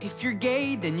If you're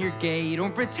gay, then you're gay.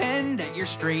 Don't pretend that you're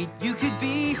straight. You could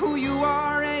be who you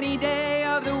are any day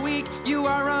of the week. You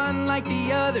are unlike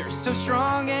the others, so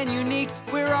strong and unique.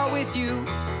 We're all with you.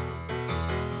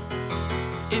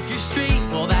 If you're straight,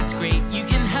 well that's great. You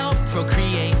can help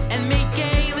procreate and make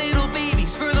gay little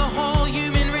babies for the whole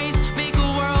human race. Make a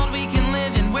world we can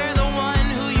live in where the one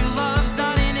who you love's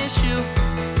not an issue.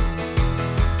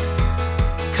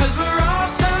 'Cause we're all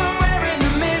somewhere in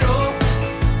the middle.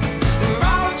 We're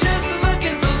all just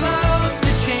looking for love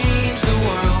to change the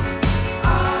world.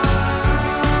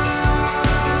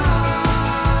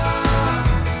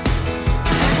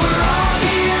 And we're all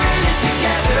here in it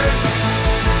together.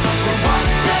 We're one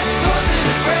step closer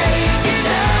to breaking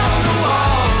down the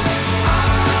walls.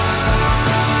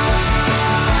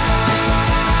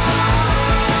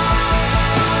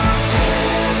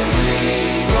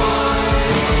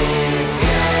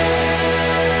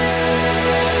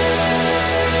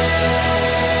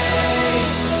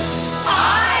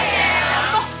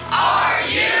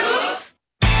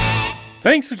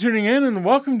 Thanks for tuning in and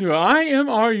welcome to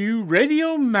IMRU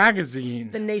Radio Magazine.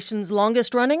 The nation's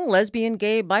longest-running lesbian,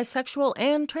 gay, bisexual,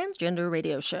 and transgender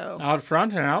radio show. Out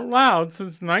front and out loud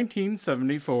since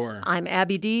 1974. I'm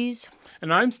Abby Dees.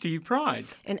 And I'm Steve Pride.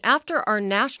 And after our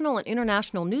national and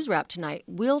international news wrap tonight,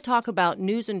 we'll talk about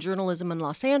news and journalism in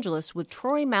Los Angeles with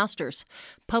Troy Masters,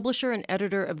 publisher and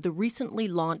editor of the recently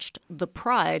launched The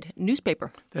Pride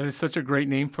newspaper. That is such a great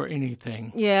name for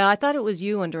anything. Yeah, I thought it was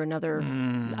you under another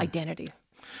identity.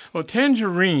 Well,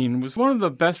 Tangerine was one of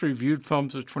the best reviewed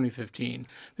films of 2015.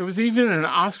 There was even an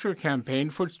Oscar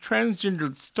campaign for its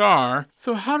transgendered star.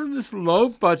 So how did this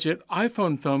low-budget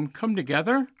iPhone film come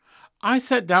together? I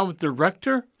sat down with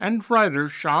director and writer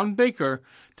Sean Baker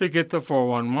to get the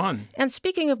 411. And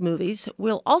speaking of movies,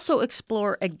 we'll also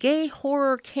explore a gay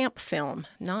horror camp film,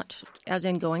 not as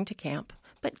in going to camp,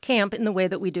 but camp in the way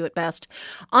that we do it best,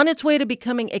 on its way to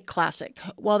becoming a classic.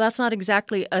 While that's not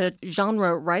exactly a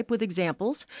genre ripe with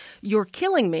examples, You're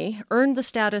Killing Me earned the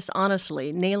status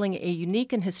honestly, nailing a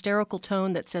unique and hysterical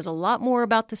tone that says a lot more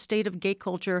about the state of gay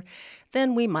culture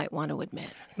than we might want to admit.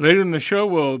 Later in the show,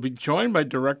 we'll be joined by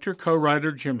director,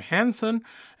 co-writer Jim Hansen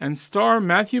and star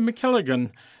Matthew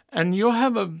McKelligon, and you'll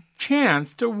have a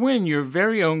chance to win your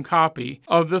very own copy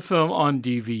of the film on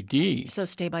DVD. So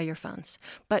stay by your phones.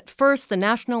 But first, the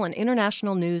national and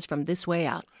international news from this way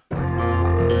out.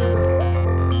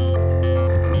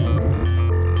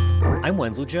 I'm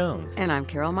Wenzel Jones. And I'm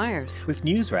Carol Myers. With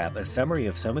News Wrap, a summary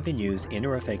of some of the news in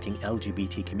or affecting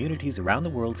LGBT communities around the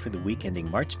world for the week ending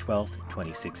March 12,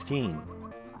 2016.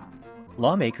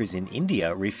 Lawmakers in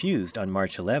India refused on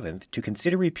March 11th to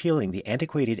consider repealing the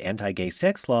antiquated anti-gay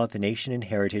sex law the nation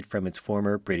inherited from its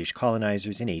former British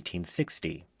colonizers in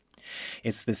 1860.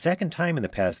 It's the second time in the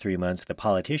past 3 months that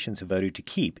politicians have voted to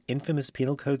keep infamous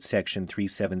Penal Code Section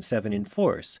 377 in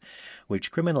force,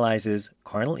 which criminalizes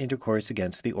carnal intercourse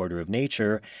against the order of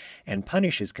nature and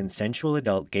punishes consensual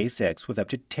adult gay sex with up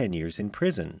to 10 years in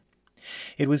prison.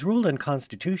 It was ruled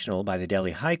unconstitutional by the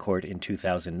Delhi High Court in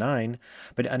 2009,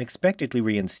 but unexpectedly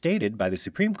reinstated by the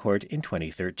Supreme Court in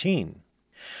 2013.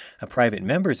 A private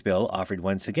member's bill offered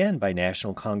once again by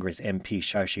National Congress MP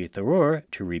Shashi Tharoor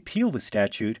to repeal the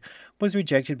statute was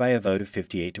rejected by a vote of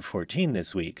 58 to 14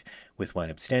 this week, with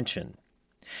one abstention.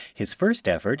 His first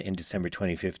effort in December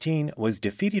 2015 was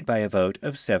defeated by a vote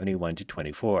of 71 to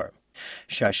 24.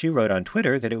 Shashi wrote on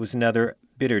Twitter that it was another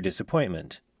bitter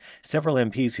disappointment. Several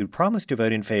MPs who promised to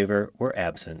vote in favor were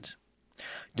absent.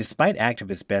 Despite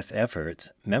activists' best efforts,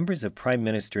 members of Prime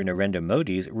Minister Narendra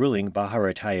Modi's ruling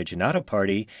Bharatiya Janata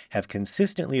Party have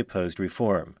consistently opposed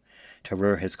reform.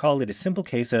 Tharoor has called it a simple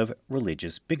case of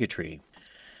religious bigotry.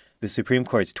 The Supreme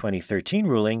Court's 2013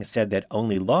 ruling said that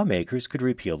only lawmakers could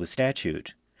repeal the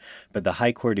statute. But the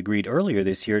High Court agreed earlier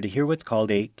this year to hear what's called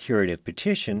a curative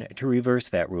petition to reverse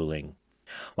that ruling.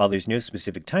 While there's no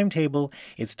specific timetable,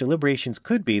 its deliberations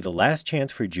could be the last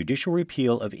chance for judicial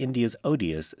repeal of India's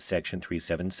odious Section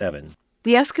 377.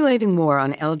 The escalating war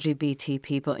on LGBT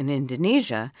people in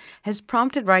Indonesia has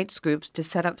prompted rights groups to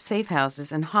set up safe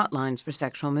houses and hotlines for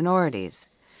sexual minorities.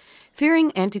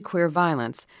 Fearing anti-queer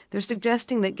violence, they're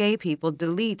suggesting that gay people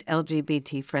delete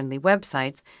LGBT-friendly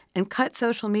websites and cut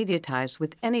social media ties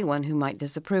with anyone who might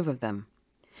disapprove of them.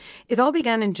 It all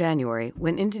began in January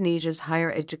when Indonesia's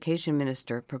higher education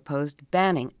minister proposed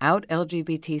banning out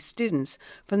LGBT students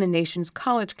from the nation's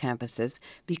college campuses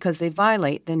because they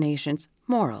violate the nation's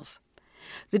morals.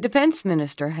 The defense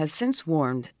minister has since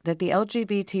warned that the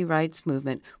LGBT rights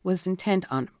movement was intent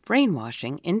on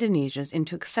brainwashing Indonesians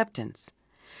into acceptance.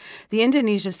 The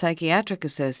Indonesia Psychiatric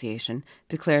Association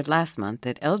declared last month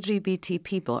that LGBT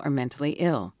people are mentally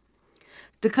ill.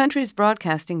 The country's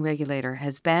broadcasting regulator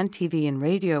has banned TV and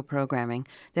radio programming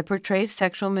that portrays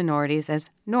sexual minorities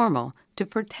as normal to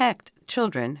protect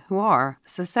children who are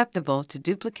susceptible to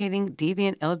duplicating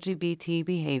deviant LGBT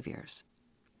behaviors.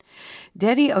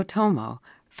 Dedi Otomo,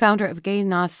 founder of Gay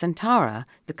Nas Centaura,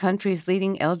 the country's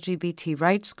leading LGBT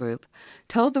rights group,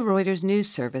 told the Reuters news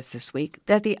service this week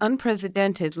that the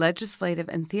unprecedented legislative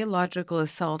and theological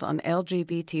assault on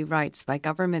LGBT rights by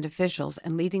government officials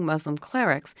and leading Muslim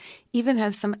clerics even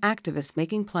has some activists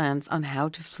making plans on how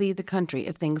to flee the country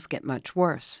if things get much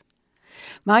worse.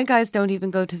 "My guys don't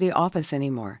even go to the office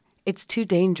anymore. It's too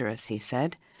dangerous," he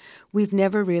said. "We've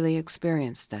never really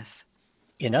experienced this."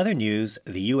 In other news,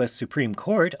 the U.S. Supreme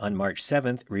Court on March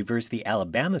 7th reversed the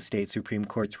Alabama State Supreme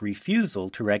Court's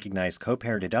refusal to recognize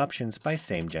co-parent adoptions by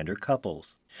same-gender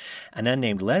couples. An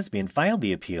unnamed lesbian filed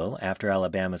the appeal after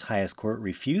Alabama's highest court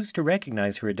refused to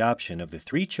recognize her adoption of the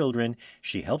 3 children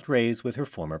she helped raise with her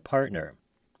former partner.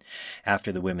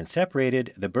 After the women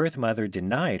separated, the birth mother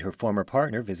denied her former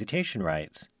partner visitation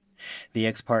rights. The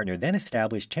ex-partner then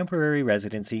established temporary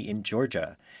residency in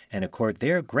Georgia, and a court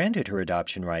there granted her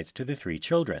adoption rights to the 3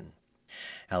 children.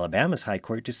 Alabama's High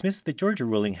Court dismissed the Georgia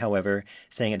ruling, however,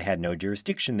 saying it had no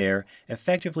jurisdiction there,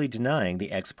 effectively denying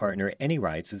the ex-partner any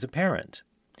rights as a parent.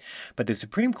 But the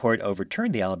Supreme Court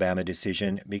overturned the Alabama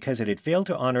decision because it had failed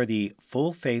to honor the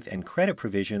full faith and credit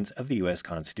provisions of the U.S.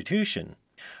 Constitution,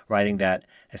 writing that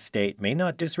a state may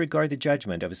not disregard the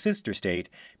judgment of a sister state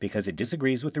because it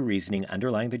disagrees with the reasoning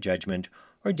underlying the judgment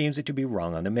or deems it to be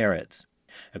wrong on the merits.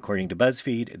 According to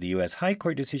BuzzFeed, the U.S. High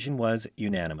Court decision was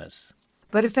unanimous.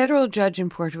 But a federal judge in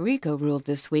Puerto Rico ruled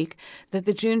this week that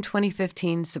the June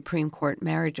 2015 Supreme Court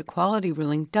marriage equality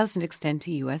ruling doesn't extend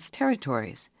to U.S.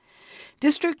 territories.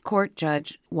 District Court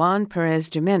Judge Juan Perez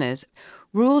Jimenez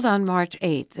ruled on March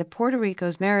 8 that Puerto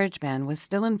Rico's marriage ban was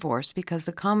still in force because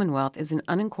the Commonwealth is an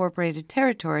unincorporated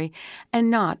territory and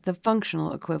not the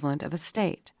functional equivalent of a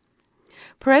state.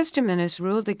 Perez Jimenez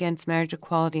ruled against marriage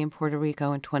equality in Puerto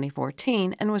Rico in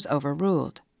 2014 and was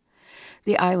overruled.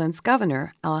 The island's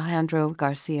governor, Alejandro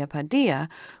Garcia Padilla,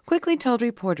 quickly told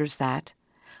reporters that,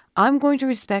 "I'm going to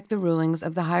respect the rulings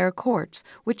of the higher courts,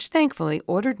 which thankfully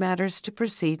ordered matters to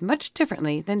proceed much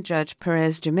differently than Judge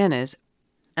Perez Jimenez,"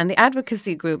 and the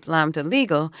advocacy group Lambda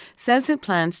Legal says it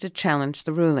plans to challenge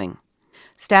the ruling.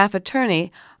 Staff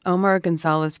attorney Omar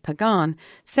Gonzalez Pagan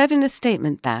said in a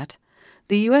statement that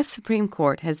the U.S. Supreme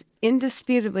Court has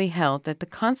indisputably held that the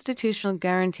constitutional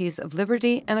guarantees of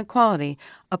liberty and equality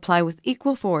apply with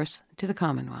equal force to the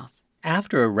Commonwealth.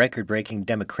 After a record-breaking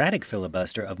Democratic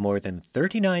filibuster of more than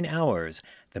 39 hours,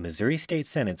 the Missouri State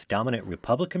Senate's dominant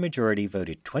Republican majority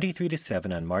voted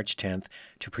 23-7 on March 10th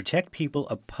to protect people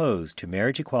opposed to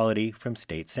marriage equality from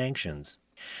state sanctions.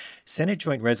 Senate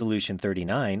Joint Resolution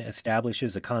 39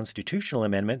 establishes a constitutional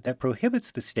amendment that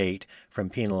prohibits the state from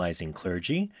penalizing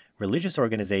clergy, religious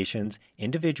organizations,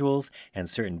 individuals, and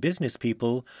certain business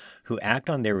people who act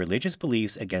on their religious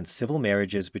beliefs against civil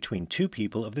marriages between 2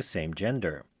 people of the same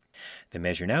gender. The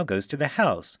measure now goes to the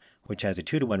House, which has a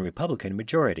 2-1 Republican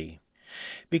majority.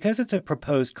 Because it's a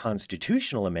proposed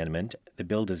constitutional amendment, the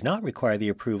bill does not require the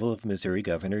approval of Missouri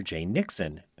Governor Jay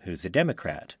Nixon, who's a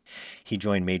Democrat. He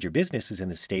joined major businesses in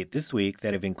the state this week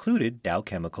that have included Dow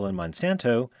Chemical and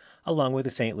Monsanto, along with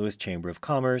the St. Louis Chamber of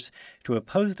Commerce, to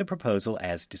oppose the proposal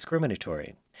as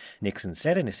discriminatory. Nixon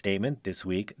said in a statement this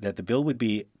week that the bill would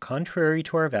be contrary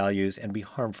to our values and be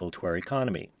harmful to our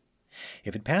economy.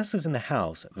 If it passes in the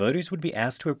House, voters would be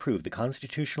asked to approve the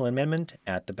constitutional amendment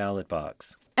at the ballot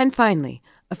box. And finally,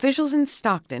 officials in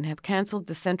Stockton have canceled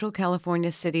the Central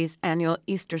California city's annual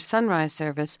Easter sunrise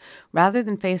service rather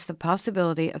than face the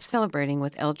possibility of celebrating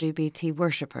with LGBT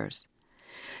worshipers.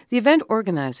 The event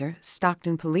organizer,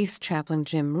 Stockton Police Chaplain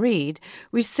Jim Reed,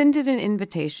 rescinded an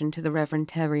invitation to the Reverend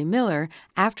Terry Miller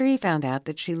after he found out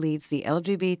that she leads the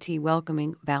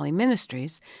LGBT-welcoming Valley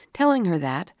Ministries, telling her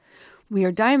that, "We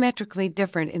are diametrically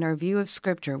different in our view of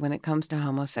Scripture when it comes to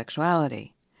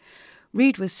homosexuality."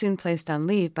 Reed was soon placed on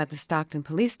leave by the Stockton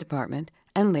Police Department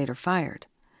and later fired.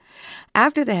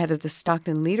 After the head of the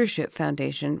Stockton Leadership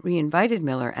Foundation reinvited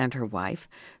Miller and her wife,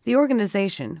 the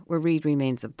organization, where Reed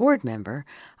remains a board member,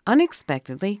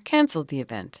 unexpectedly canceled the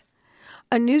event.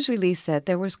 A news release said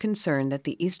there was concern that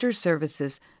the Easter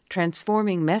service's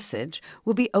transforming message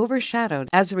will be overshadowed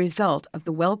as a result of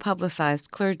the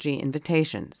well-publicized clergy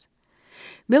invitations.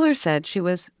 Miller said she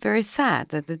was very sad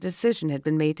that the decision had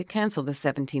been made to cancel the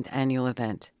 17th annual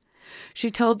event. She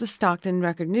told the Stockton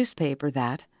Record newspaper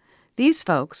that, "These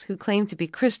folks, who claim to be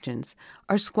Christians,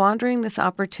 are squandering this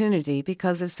opportunity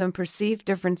because of some perceived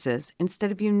differences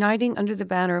instead of uniting under the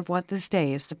banner of what this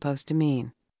day is supposed to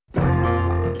mean."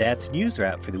 That's News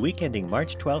Wrap for the week ending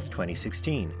March 12,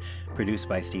 2016. Produced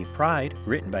by Steve Pride,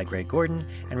 written by Greg Gordon,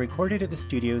 and recorded at the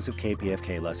studios of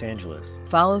KPFK Los Angeles.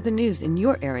 Follow the news in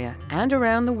your area and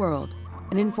around the world.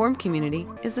 An informed community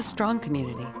is a strong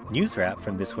community. News Wrap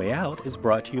from This Way Out is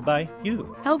brought to you by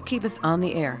you. Help keep us on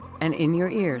the air and in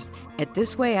your ears at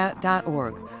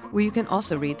thiswayout.org, where you can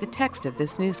also read the text of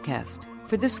this newscast.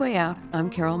 For This Way Out,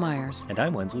 I'm Carol Myers. And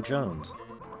I'm Wenzel Jones.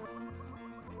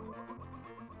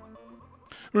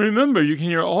 Remember, you can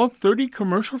hear all 30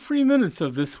 commercial-free minutes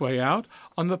of This Way Out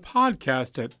on the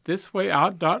podcast at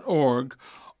thiswayout.org,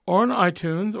 or on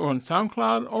iTunes, or on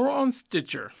SoundCloud, or on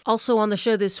Stitcher. Also on the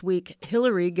show this week,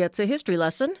 Hillary gets a history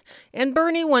lesson, and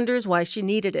Bernie wonders why she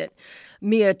needed it.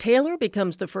 Mia Taylor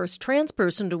becomes the first trans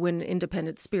person to win an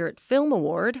Independent Spirit Film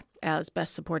Award as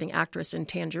Best Supporting Actress in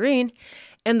Tangerine,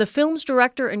 and the film's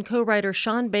director and co-writer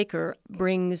Sean Baker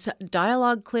brings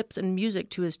dialogue clips and music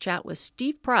to his chat with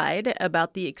Steve Pride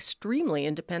about the extremely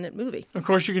independent movie. Of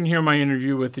course, you can hear my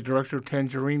interview with the director of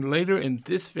Tangerine later in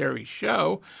this very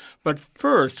show, but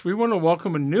first, we want to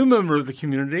welcome a new member of the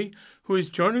community who is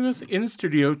joining us in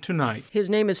studio tonight. His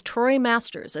name is Troy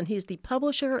Masters, and he's the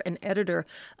publisher and editor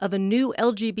of a new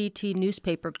LGBT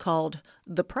newspaper called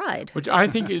The Pride. Which I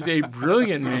think is a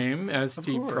brilliant name, as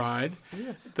Steve Pride.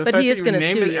 Yes. The But fact he is that going you to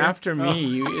named sue it you. after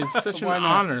me is such an Why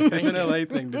not? honor. It's Thank an you. LA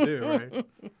thing to do, right?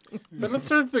 But let's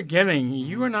start at the beginning.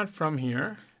 You are not from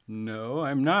here. No,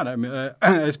 I'm not.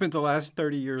 I spent the last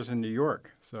 30 years in New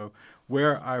York, so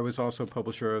where I was also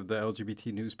publisher of the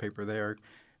LGBT newspaper there.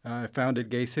 I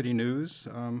founded Gay City News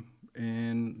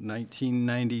in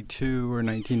 1992 or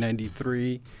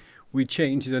 1993. We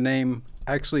changed the name.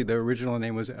 Actually, the original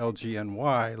name was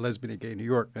LGNY, Lesbian and Gay New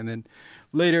York. And then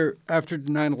later, after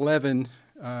 9/11,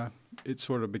 it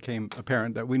sort of became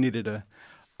apparent that we needed a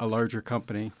larger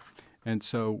company. And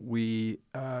so we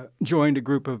joined a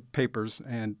group of papers,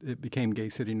 and it became Gay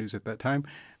City News at that time,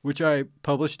 which I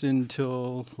published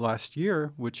until last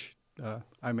year, which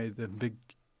I made the big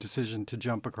decision to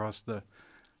jump across the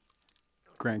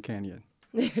Grand Canyon.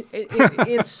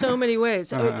 In so many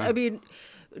ways. I mean,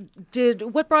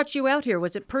 what brought you out here?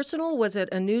 Was it personal? Was it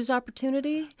a news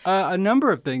opportunity? A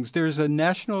number of things. There's a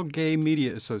National Gay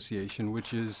Media Association,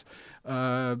 which is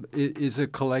a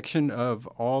collection of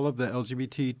all of the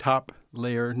LGBT top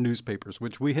layer newspapers,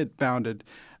 which we had founded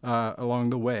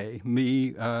along the way.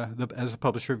 Me, as a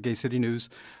publisher of Gay City News,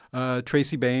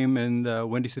 Tracy Baim and the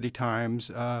Windy City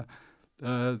Times,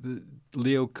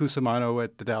 Leo Cusimano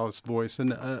at the Dallas Voice,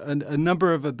 and a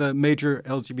number of the major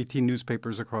LGBT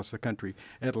newspapers across the country.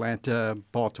 Atlanta,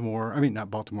 Boston,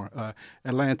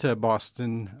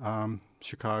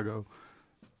 Chicago,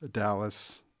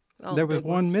 Dallas. All There was big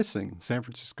one ones. missing. San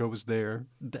Francisco was there.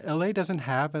 LA doesn't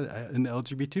have an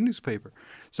LGBT newspaper.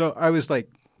 So I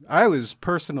was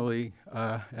personally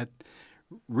at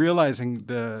realizing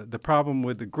the problem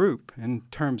with the group in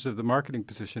terms of the marketing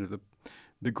position of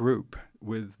the group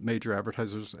with major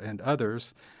advertisers and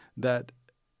others, that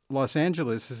Los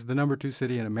Angeles is the number 2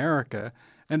 city in America,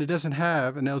 and it doesn't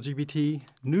have an LGBT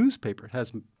newspaper. It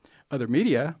has other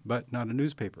media, but not a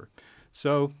newspaper.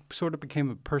 So sort of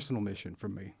became a personal mission for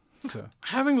me. So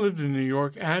Having lived in New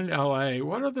York and LA,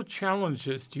 what are the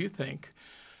challenges, do you think,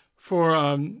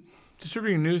 for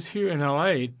distributing news here in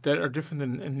LA that are different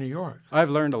than in New York? I've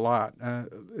learned a lot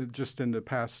just in the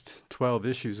past 12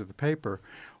 issues of the paper.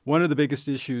 One of the biggest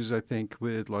issues, I think,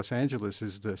 with Los Angeles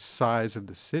is the size of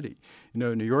the city. You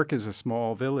know, New York is a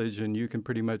small village, and you can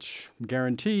pretty much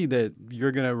guarantee that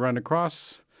you're going to run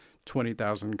across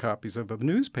 20,000 copies of a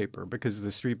newspaper because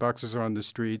the street boxes are on the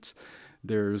streets.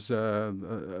 There's a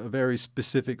very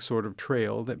specific sort of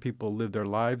trail that people live their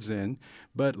lives in.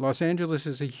 But Los Angeles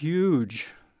is a huge,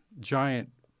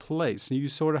 giant place, and you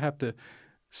sort of have to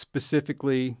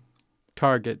specifically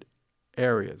target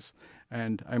areas.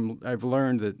 And I've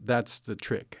learned that that's the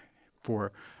trick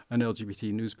for an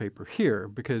LGBT newspaper here,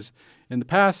 because in the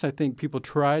past, I think people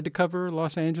tried to cover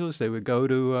Los Angeles. They would go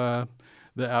to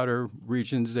the outer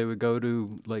regions. They would go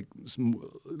to like some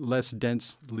less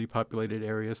densely populated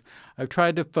areas. I've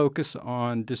tried to focus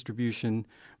on distribution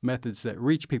methods that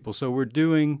reach people. So we're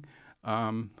doing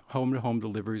home-to-home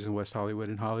deliveries in West Hollywood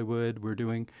and Hollywood. We're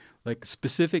doing like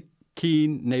specific key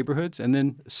neighborhoods and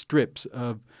then strips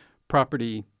of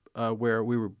property where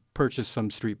we were purchased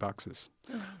some street boxes.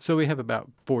 So we have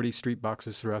about 40 street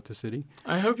boxes throughout the city.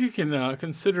 I hope you can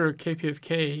consider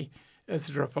KPFK as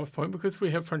a drop-off point because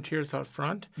we have Frontiers out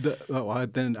front.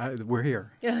 We're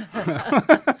here. And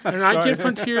I get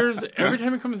Frontiers every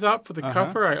time it comes out for the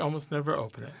cover. I almost never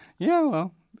open it. Yeah,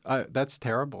 well, that's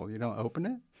terrible. You don't open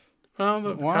it? Well,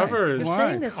 the Why? cover is... You're Why?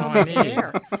 saying this Oh, on I the need it.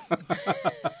 air.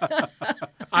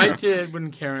 I did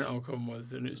when Karen Oakham was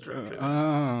the news director.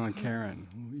 Karen.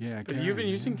 Yeah, But Karen. you've been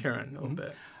using Karen a little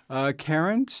bit.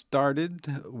 Karen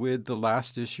started with the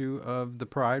last issue of The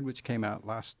Pride, which came out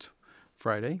last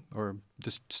Friday, or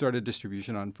just started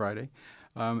distribution on Friday.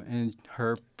 And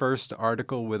her first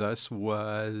article with us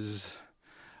was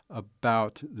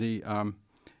about the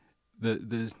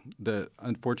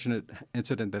unfortunate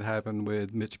incident that happened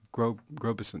with Mitch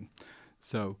Grobeson.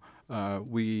 So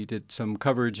we did some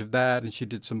coverage of that, and she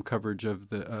did some coverage of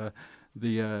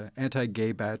the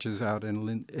anti-gay badges out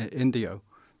in Indio.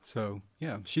 So,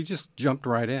 yeah, she just jumped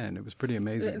right in. It was pretty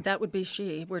amazing. That would be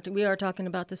she. We are talking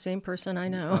about the same person, I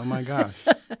know. Oh, my gosh.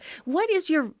 What is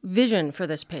your vision for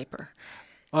this paper?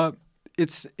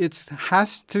 It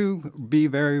has to be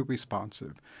very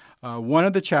responsive. One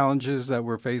of the challenges that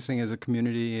we're facing as a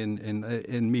community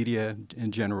in media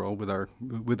in general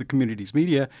with the community's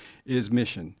media is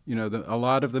mission. A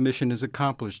lot of the mission is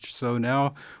accomplished. So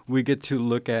now we get to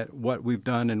look at what we've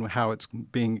done and how it's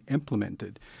being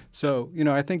implemented. So,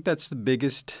 I think that's the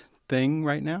biggest thing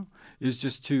right now is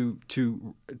just to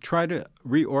try to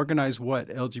reorganize what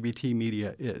LGBT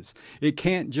media is. It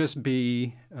can't just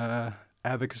be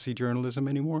advocacy journalism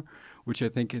anymore, which I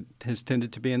think it has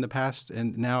tended to be in the past,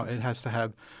 and now it has to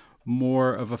have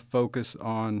more of a focus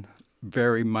on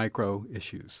very micro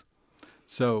issues.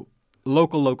 So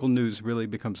local news really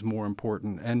becomes more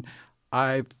important. And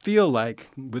I feel like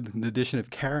with the addition of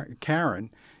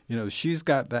Karen, she's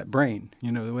got that brain.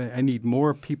 I need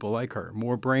more people like her,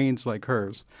 more brains like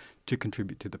hers to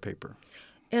contribute to the paper.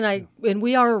 And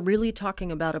we are really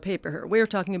talking about a paper here. We're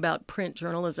talking about print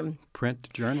journalism. Print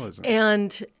journalism.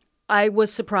 And I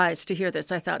was surprised to hear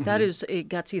this. I thought that is a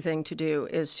gutsy thing to do,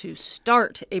 is to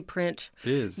start a print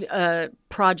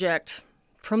project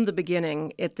from the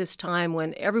beginning at this time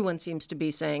when everyone seems to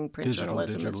be saying print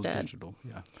journalism is dead. Digital,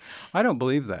 yeah. I don't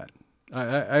believe that.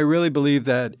 I really believe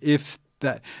that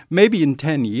maybe in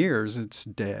 10 years it's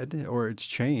dead or it's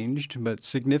changed, but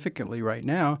significantly right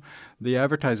now, the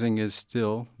advertising is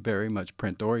still very much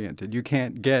print-oriented. You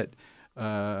can't get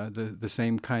the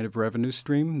same kind of revenue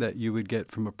stream that you would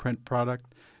get from a print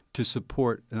product to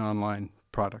support an online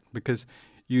product because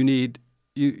you need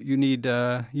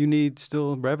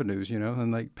still revenues,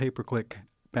 and like pay-per-click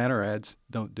banner ads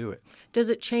don't do it. Does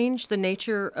it change the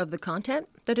nature of the content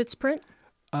that it's print?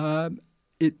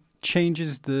 It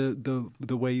changes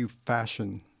the way you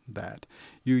fashion that.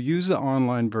 You use the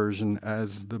online version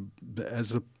as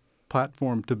a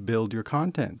platform to build your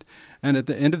content. And at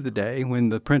the end of the day, when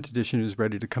the print edition is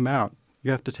ready to come out,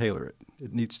 you have to tailor it.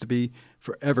 It needs to be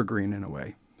for evergreen in a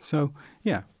way. So,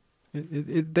 yeah,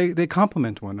 they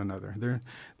complement one another.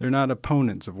 They're not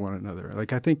opponents of one another.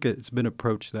 Like I think it's been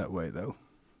approached that way, though.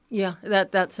 Yeah,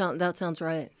 that sounds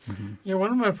right. Mm-hmm. Yeah, one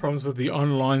of my problems with the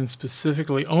online,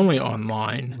 specifically only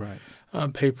online,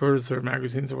 papers or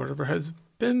magazines or whatever, has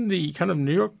been the kind of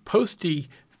New York Posty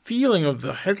feeling of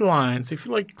the headlines. They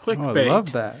feel like clickbait. Oh, I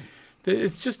love that.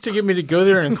 It's just to get me to go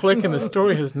there and click, and the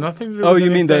story has nothing to do with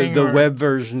you mean anything. the web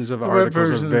versions of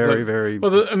articles are very, very...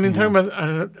 Well, talking about,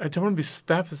 I don't want to be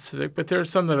that specific, but there are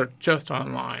some that are just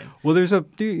online. Well, there's a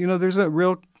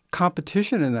real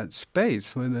competition in that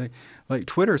space when like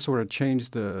Twitter sort of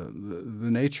changed the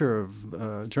nature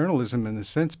of journalism in a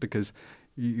sense because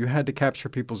you had to capture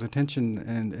people's attention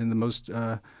in the most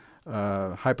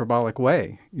hyperbolic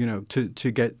way,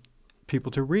 to get people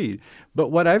to read. But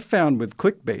what I've found with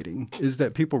clickbaiting is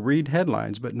that people read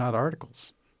headlines but not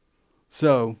articles.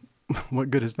 So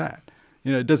what good is that?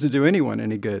 It doesn't do anyone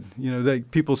any good.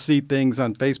 People see things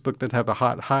on Facebook that have a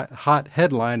hot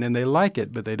headline and they like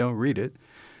it, but they don't read it.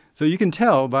 So you can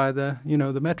tell by the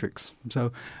metrics.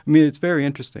 So, it's very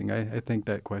interesting. I think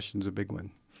that question's a big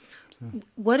one. So.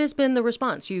 What has been the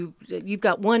response? You've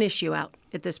got one issue out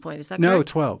at this point. Is that correct? No,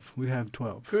 12. We have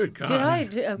 12. Good God. Did I?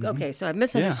 Okay, so I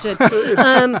misunderstood.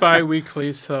 Yeah.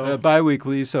 Bi-weekly, so...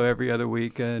 Bi-weekly, so every other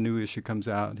week a new issue comes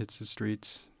out, hits the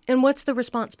streets. And what's the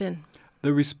response been?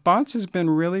 The response has been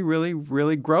really, really,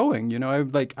 really growing.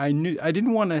 I knew I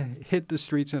didn't want to hit the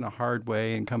streets in a hard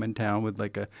way and come in town with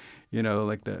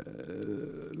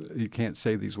you can't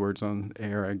say these words on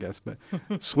air, I guess, but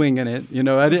swinging it.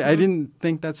 I didn't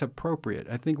think that's appropriate.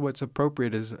 I think what's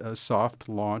appropriate is a soft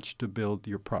launch to build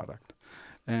your product,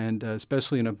 and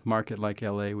especially in a market like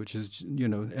LA, which is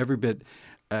every bit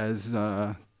as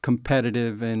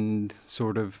competitive and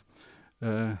sort of.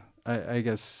 I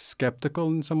guess skeptical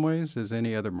in some ways as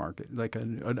any other market, like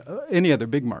any other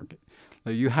big market.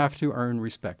 You have to earn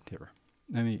respect here.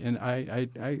 And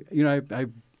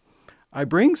I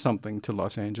bring something to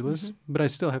Los Angeles, but I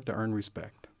still have to earn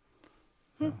respect.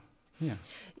 So, yeah.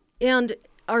 And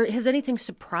has anything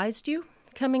surprised you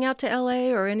coming out to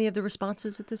LA or any of the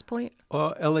responses at this point?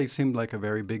 Well, LA seemed like a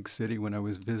very big city when I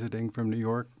was visiting from New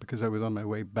York because I was on my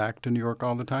way back to New York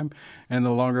all the time. And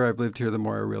the longer I've lived here, the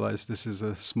more I realize this is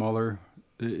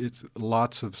it's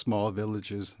lots of small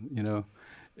villages, you know.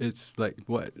 It's like,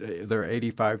 there are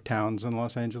 85 towns in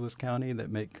Los Angeles County that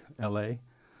make LA.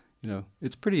 You know,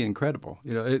 it's pretty incredible.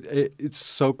 You know, it's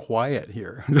so quiet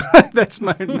here. That's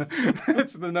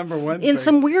the number one thing. In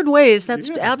some weird ways,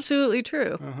 that's absolutely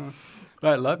true.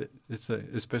 I love it. It's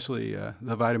especially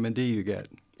the vitamin D you get.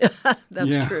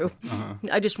 That's true.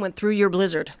 I just went through your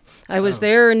blizzard. I was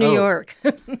there in New York.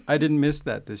 I didn't miss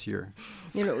that this year.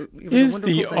 You know, it was Is a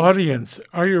the wonderful thing. audience,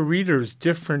 are your readers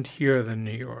different here than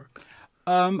New York?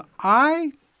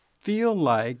 I feel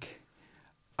like,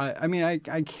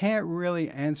 I can't really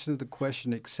answer the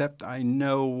question except I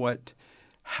know what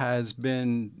has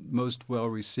been most well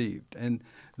received. And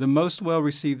the most well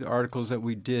received articles that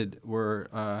we did were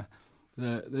a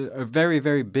very,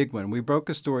 very big one. We broke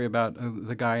a story about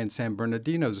the guy in San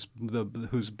Bernardino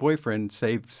whose boyfriend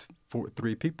saved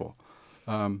 3 people.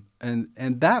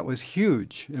 And that was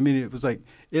huge. I mean, it was like,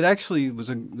 it actually was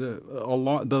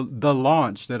the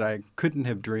launch that I couldn't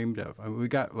have dreamed of. I mean, we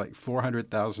got like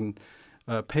 400,000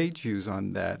 page views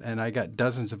on that, and I got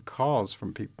dozens of calls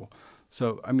from people.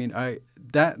 So, I mean,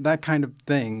 that kind of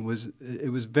thing was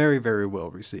very, very well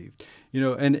received, you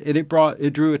know, and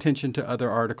it drew attention to other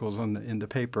articles in the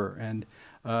paper and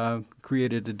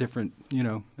created a different, you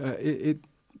know, it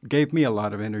gave me a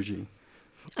lot of energy.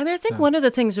 I mean, I think one of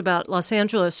the things about Los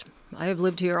Angeles, I have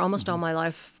lived here almost all my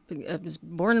life, I was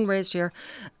born and raised here,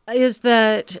 is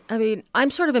that, I mean,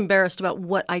 I'm sort of embarrassed about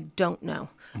what I don't know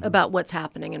about what's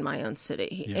happening in my own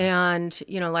city. Yeah. And,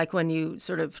 you know, like when you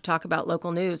sort of talk about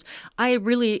local news, I'm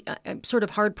sort of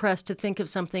hard-pressed to think of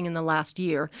something in the last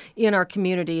year in our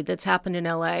community that's happened in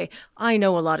L.A. I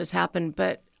know a lot has happened,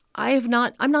 but I'm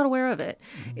not aware of it.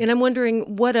 And I'm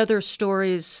wondering what other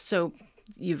stories, so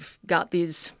you've got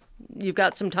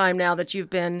some time now that you've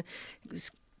been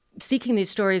seeking these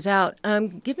stories out.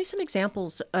 Give me some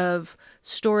examples of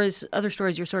other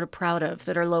stories you're sort of proud of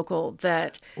that are local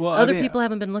that people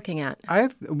haven't been looking at. I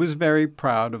was very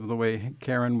proud of the way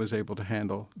Karen was able to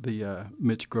handle the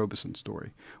Mitch Grobeson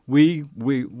story. We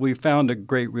found a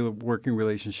great working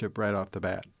relationship right off the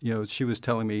bat. You know, she was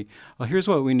telling me, well, here's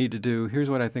what we need to do. Here's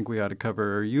what I think we ought to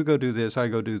cover. Or you go do this, I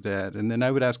go do that. And then I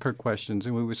would ask her questions,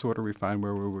 and we would sort of refine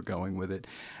where we were going with it.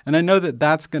 And I know that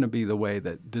that's going to be the way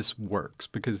that this works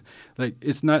because, like,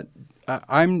 it's not.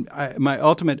 My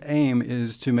ultimate aim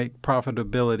is to make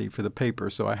profitability for the paper,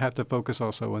 so I have to focus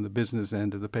also on the business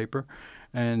end of the paper.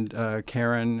 And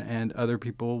Karen and other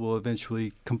people will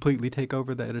eventually completely take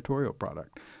over the editorial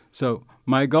product. So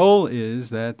my goal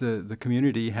is that the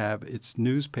community have its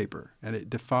newspaper, and it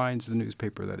defines the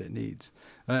newspaper that it needs.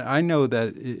 I know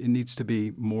that it needs to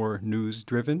be more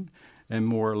news-driven and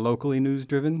more locally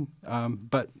news-driven,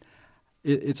 but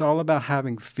it's all about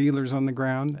having feelers on the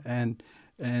ground and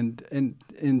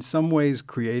in some ways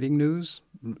creating news.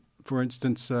 For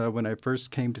instance, when I first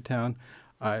came to town,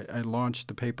 I launched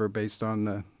the paper based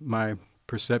on my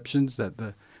perceptions that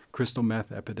the crystal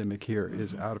meth epidemic here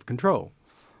is out of control.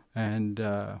 And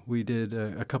we did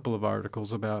a couple of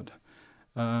articles about,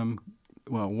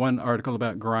 one article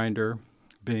about Grindr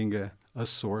being a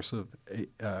source of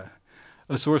not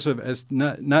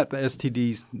the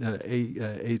STDs,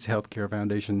 AIDS Healthcare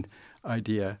Foundation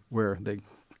idea, where they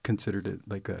considered it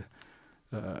like you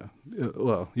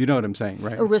know what I'm saying,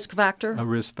 right? A risk factor. A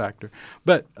risk factor.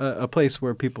 But a place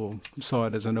where people saw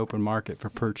it as an open market for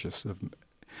purchase of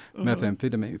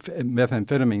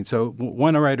methamphetamine. So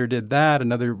one writer did that.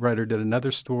 Another writer did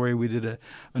another story. We did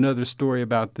another story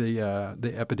about the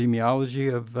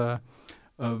epidemiology of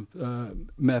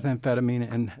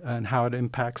methamphetamine and how it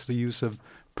impacts the use of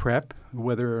PrEP,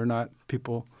 whether or not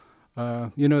people,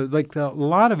 a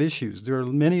lot of issues. There are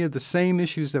many of the same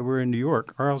issues that were in New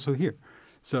York are also here.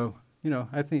 So,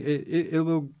 I think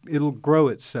it'll grow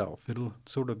itself. It'll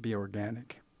sort of be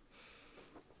organic.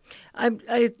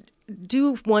 I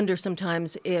do wonder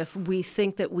sometimes if we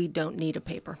think that we don't need a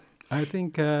paper. I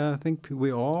think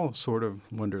we all sort of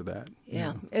wonder that.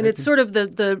 Yeah, and it's sort of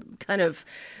the kind of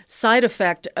side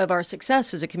effect of our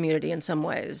success as a community in some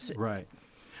ways. Right.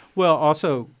 Well,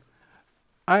 also,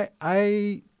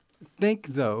 I think,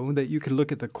 though, that you can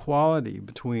look at the quality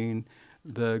between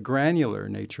the granular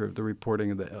nature of the reporting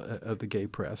of the gay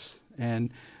press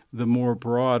and the more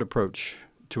broad approach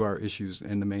to our issues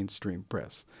in the mainstream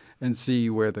press and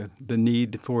see where the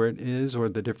need for it is or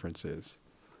the difference is.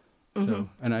 So,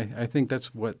 and I think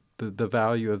that's what the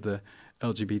value of the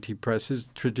LGBT press has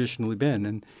traditionally been.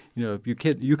 And, if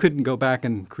you couldn't go back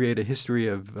and create a history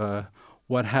of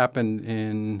what happened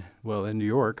in New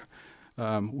York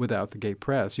without the gay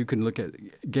press. You can look at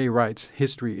gay rights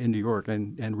history in New York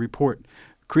and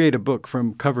create a book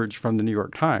from coverage from the New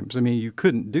York Times. I mean, you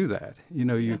couldn't do that.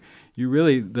 You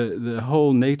really, the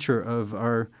whole nature of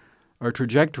our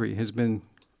trajectory has been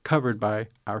covered by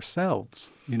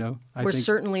ourselves. We're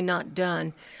certainly not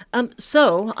done.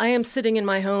 So I am sitting in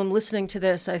my home listening to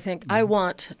this. I think I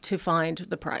want to find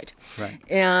the Pride. Right.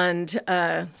 And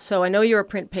so I know you're a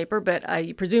print paper, but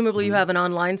presumably you have an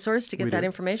online source to get that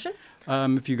information?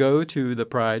 If you go to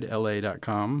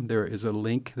thepridela.com, there is a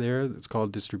link there that's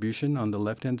called distribution on the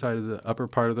left-hand side of the upper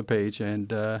part of the page,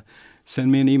 and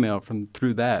send me an email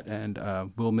through that, and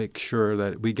we'll make sure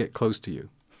that we get close to you.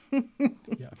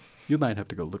 Yeah. You might have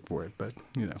to go look for it, but,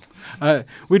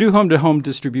 we do home-to-home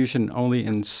distribution only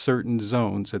in certain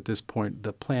zones at this point.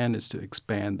 The plan is to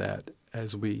expand that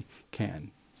as we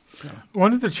can. So.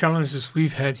 One of the challenges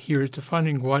we've had here is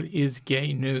defining what is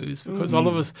gay news, because all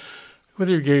of us,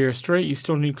 whether you're gay or straight, you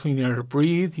still need clean air to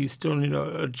breathe. You still need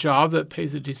a job that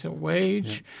pays a decent wage.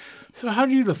 Yeah. So how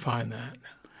do you define that?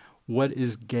 What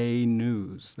is gay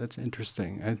news? That's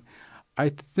interesting. I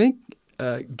think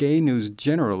gay news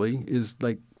generally is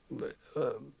like,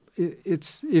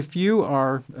 it's if you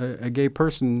are a gay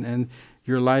person and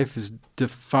your life is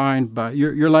defined by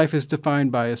your life is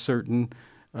defined by a certain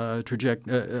a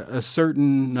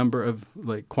certain number of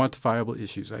like quantifiable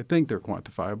issues. I think they're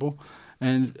quantifiable,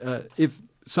 and if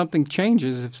something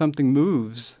changes, if something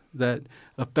moves that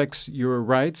affects your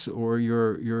rights or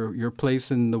your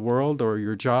place in the world or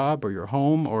your job or your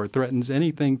home or threatens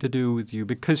anything to do with you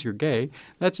because you're gay,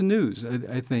 that's news.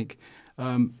 I think.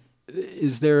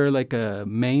 Is there like a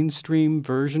mainstream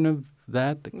version of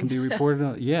that can be reported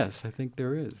on? Yes, I think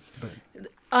there is. But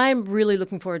I'm really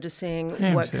looking forward to seeing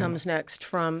what comes next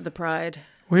from the Pride.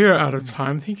 We are out of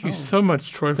time. Thank you so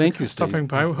much, Troy, for stopping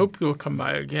by. Mm-hmm. We hope you'll come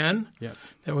by again. Yeah.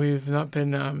 That we've not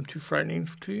been too frightening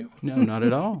to you. No, not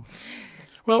at all.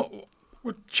 Well,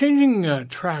 we're changing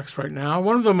tracks right now.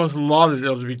 One of the most lauded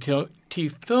LGBT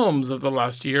films of the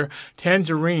last year,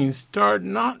 Tangerine, starred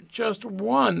not just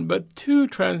one, but two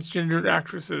transgendered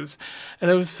actresses.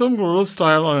 And it was filmed guerrilla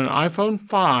style on an iPhone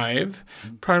 5,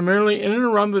 primarily in and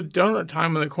around the donut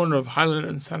time on the corner of Highland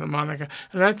and Santa Monica.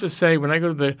 And I have to say, when I go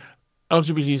to the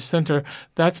LGBT Center,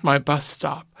 that's my bus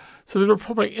stop. So they were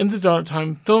probably in the donut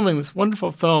time filming this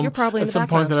wonderful film at some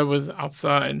point that I was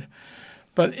outside.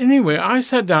 But anyway, I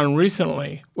sat down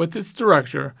recently with its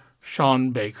director,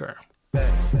 Sean Baker.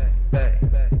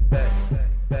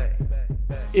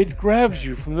 It grabs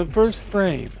you from the first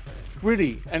frame,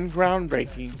 gritty and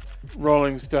groundbreaking.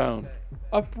 Rolling Stone,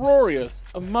 uproarious,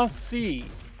 a must-see.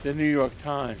 The New York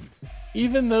Times.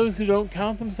 Even those who don't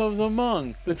count themselves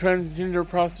among the transgender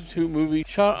prostitute movie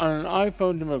shot on an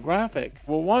iPhone demographic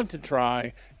will want to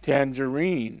try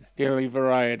Tangerine. Daily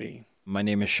Variety. My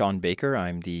name is Sean Baker.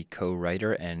 I'm the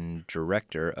co-writer and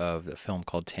director of the film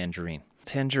called Tangerine.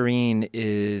 Tangerine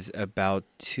is about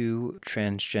two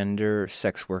transgender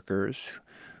sex workers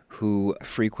who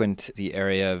frequent the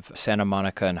area of Santa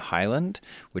Monica and Highland,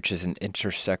 which is an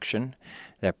intersection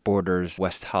that borders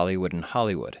West Hollywood and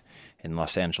Hollywood in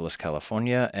Los Angeles,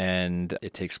 California, and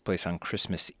it takes place on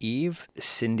Christmas Eve.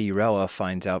 Cinderella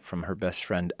finds out from her best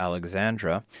friend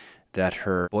Alexandra that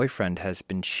her boyfriend has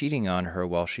been cheating on her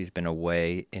while she's been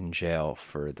away in jail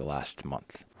for the last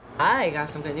month. I got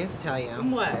some good news to tell you.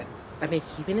 What? I've been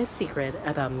keeping a secret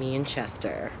about me and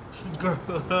Chester. Girl.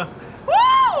 Woo!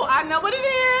 I know what it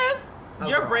is. Oh,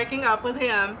 You're girl. breaking up with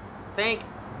him. Thank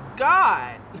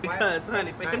God. Because,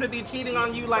 honey, for him to be cheating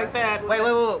on you like that. Wait,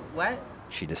 what?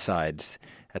 She decides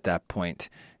at that point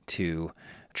to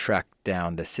track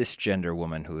down the cisgender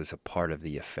woman who is a part of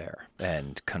the affair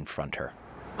and confront her.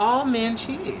 All men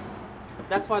cheat.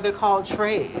 That's why they're called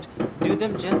trade. Do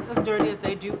them just as dirty as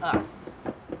they do us.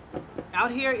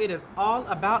 Out here, it is all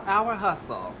about our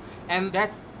hustle. And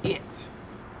that's it.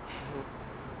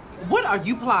 What are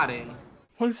you plotting?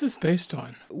 What is this based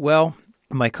on? Well,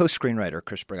 my co-screenwriter,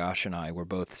 Chris Bragash, and I were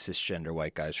both cisgender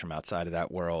white guys from outside of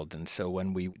that world. And so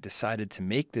when we decided to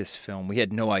make this film, we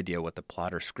had no idea what the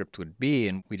plot or script would be.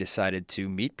 And we decided to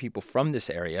meet people from this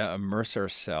area, immerse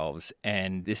ourselves.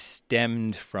 And this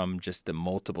stemmed from just the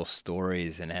multiple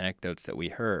stories and anecdotes that we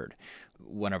heard.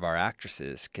 One of our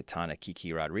actresses, Kitana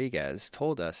Kiki Rodriguez,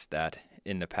 told us that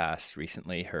in the past,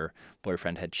 recently, her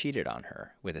boyfriend had cheated on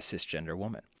her with a cisgender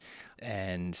woman.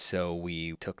 And so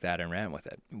we took that and ran with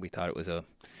it. We thought it was a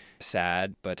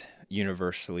sad but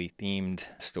universally themed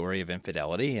story of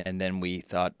infidelity. And then we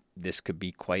thought this could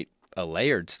be quite a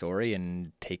layered story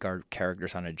and take our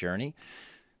characters on a journey.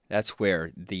 That's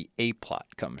where the A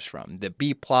plot comes from. The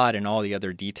B plot and all the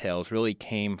other details really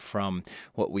came from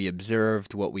what we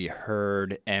observed, what we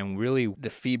heard, and really the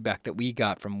feedback that we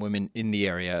got from women in the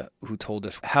area who told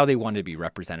us how they wanted to be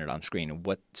represented on screen and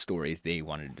what stories they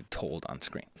wanted to be told on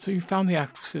screen. So you found the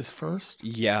actresses first?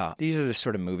 Yeah. These are the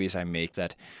sort of movies I make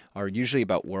that are usually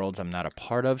about worlds I'm not a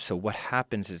part of. So what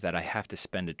happens is that I have to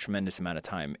spend a tremendous amount of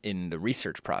time in the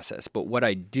research process. But what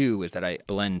I do is that I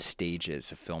blend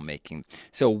stages of filmmaking.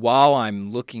 So while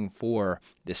I'm looking for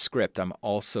the script, I'm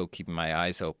also keeping my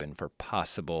eyes open for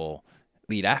possible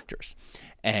lead actors.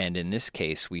 And in this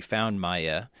case, we found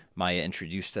Maya. Maya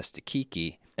introduced us to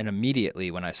Kiki. And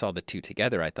immediately when I saw the two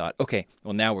together, I thought, okay,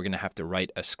 well, now we're going to have to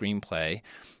write a screenplay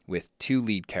with two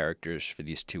lead characters for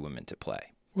these two women to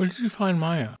play. Where did you find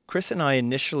Maya? Chris and I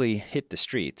initially hit the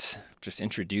streets, just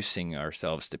introducing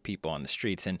ourselves to people on the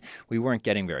streets, and we weren't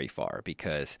getting very far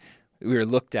because we were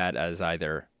looked at as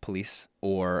either police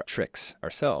or tricks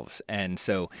ourselves. And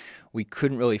so we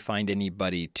couldn't really find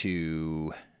anybody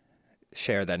to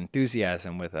share that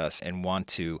enthusiasm with us and want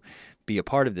to be a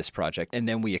part of this project. And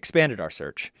then we expanded our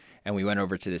search and we went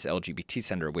over to this LGBT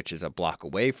center, which is a block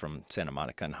away from Santa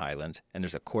Monica and Highland. And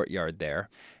there's a courtyard there.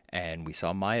 And we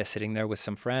saw Maya sitting there with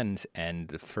some friends. And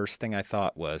the first thing I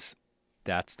thought was,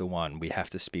 that's the one. We have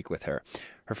to speak with her.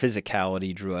 Her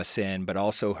physicality drew us in, but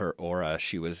also her aura.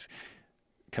 She was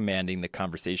commanding the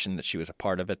conversation that she was a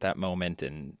part of at that moment.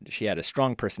 And she had a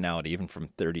strong personality, even from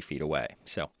 30 feet away.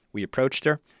 So we approached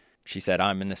her. She said,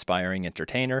 I'm an aspiring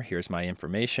entertainer. Here's my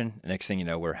information. Next thing you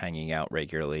know, we're hanging out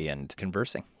regularly and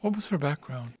conversing. What was her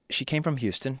background? She came from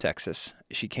Houston, Texas.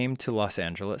 She came to Los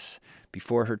Angeles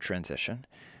before her transition.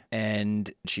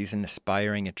 And she's an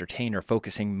aspiring entertainer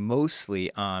focusing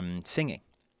mostly on singing.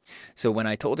 So when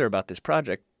I told her about this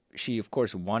project, she, of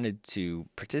course, wanted to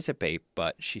participate,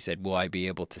 but she said, will I be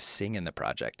able to sing in the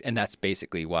project? And that's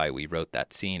basically why we wrote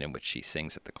that scene in which she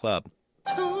sings at the club.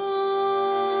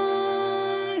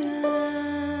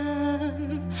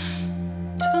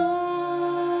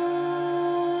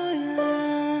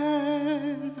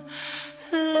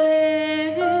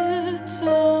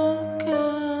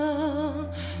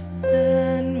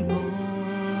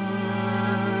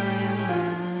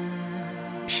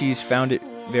 She's found it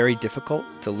very difficult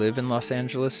to live in Los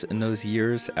Angeles in those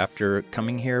years after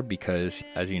coming here because,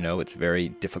 as you know, it's very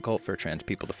difficult for trans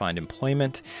people to find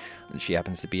employment. She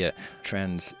happens to be a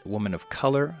trans woman of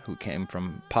color who came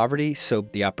from poverty, so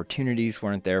the opportunities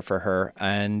weren't there for her.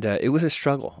 And it was a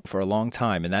struggle for a long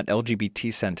time. And that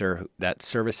LGBT center that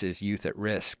services youth at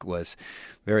risk was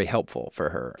very helpful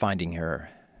for her, finding her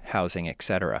housing,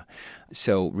 etc.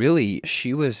 So really,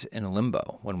 she was in a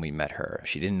limbo when we met her.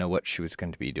 She didn't know what she was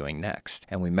going to be doing next.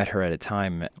 And we met her at a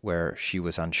time where she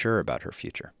was unsure about her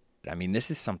future. I mean,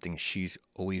 this is something she's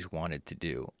always wanted to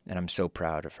do, and I'm so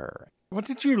proud of her. What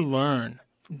did you learn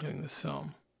from doing this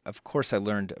film? Of course, I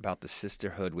learned about the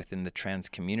sisterhood within the trans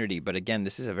community, but again,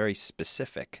 this is a very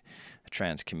specific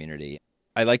trans community.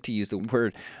 I like to use the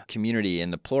word community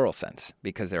in the plural sense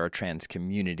because there are trans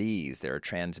communities, there are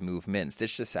trans movements.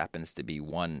 This just happens to be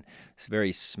one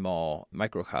very small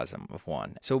microcosm of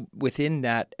one. So within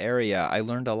that area, I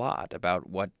learned a lot about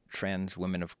what trans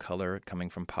women of color coming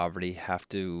from poverty have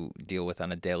to deal with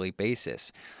on a daily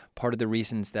basis. Part of the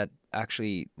reasons that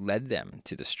actually led them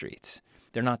to the streets.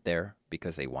 They're not there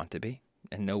because they want to be.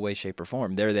 In no way, shape, or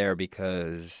form. They're there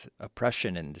because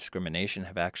oppression and discrimination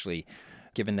have actually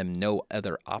given them no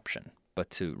other option but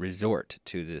to resort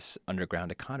to this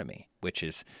underground economy, which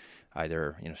is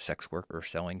either sex work or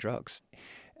selling drugs.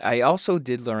 I also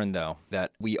did learn, though,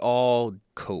 that we all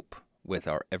cope with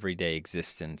our everyday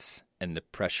existence and the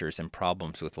pressures and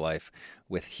problems with life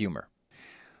with humor.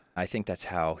 I think that's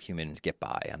how humans get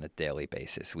by on a daily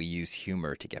basis. We use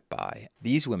humor to get by.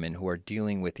 These women who are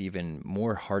dealing with even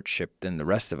more hardship than the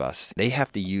rest of us, they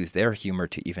have to use their humor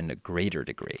to even a greater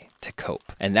degree to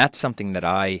cope. And that's something that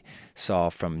I saw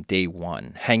from day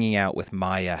one, hanging out with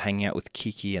Maya, hanging out with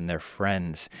Kiki and their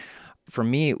friends. For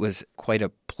me, it was quite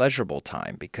a pleasurable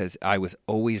time because I was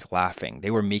always laughing.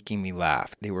 They were making me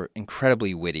laugh. They were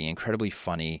incredibly witty, incredibly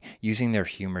funny, using their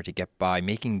humor to get by,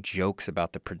 making jokes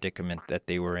about the predicament that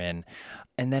they were in.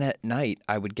 And then at night,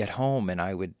 I would get home and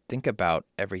I would think about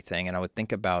everything, and I would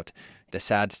think about the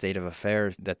sad state of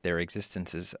affairs that their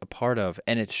existence is a part of.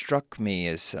 And it struck me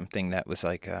as something that was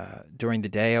like, during the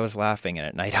day I was laughing and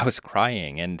at night I was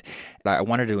crying. And I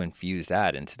wanted to infuse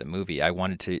that into the movie. I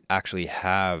wanted to actually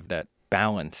have that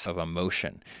balance of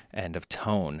emotion and of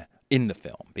tone in the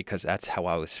film because that's how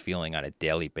I was feeling on a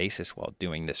daily basis while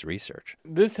doing this research.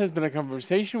 This has been a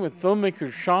conversation with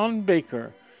filmmaker Sean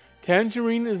Baker.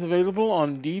 Tangerine is available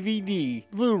on DVD,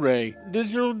 Blu-ray,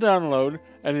 digital download,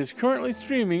 and is currently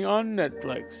streaming on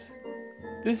Netflix.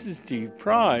 This is Steve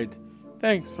Pride.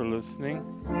 Thanks for listening.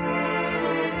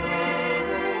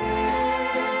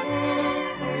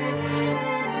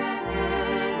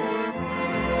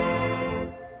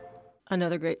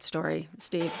 Another great story,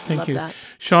 Steve. Thank you. That.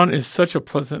 Sean is such a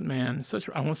pleasant man.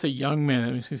 I won't say young man.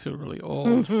 That makes me feel really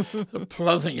old. A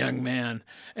pleasant young man.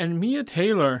 And Mia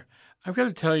Taylor, I've got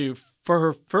to tell you, for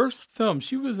her first film,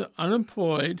 she was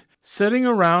unemployed, sitting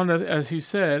around, as he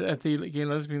said, at the Gay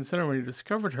and Lesbian Center when he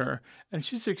discovered her. And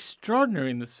she's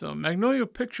extraordinary in this film. Magnolia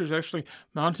Pictures actually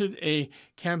mounted a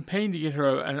campaign to get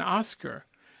her an Oscar.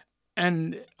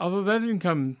 And although that didn't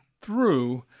come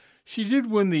through, she did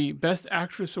win the Best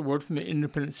Actress Award from the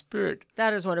Independent Spirit.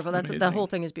 That is wonderful. That whole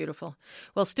thing is beautiful.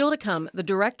 Well, still to come, the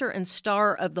director and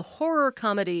star of the horror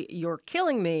comedy You're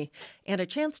Killing Me, and a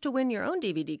chance to win your own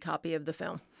DVD copy of the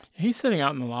film. He's sitting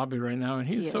out in the lobby right now, and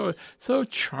he's so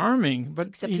charming, but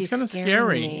Except he's kind of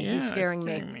scary. Yeah, he's scaring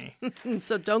me.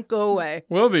 So don't go away.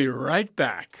 We'll be right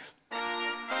back.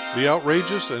 The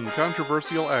outrageous and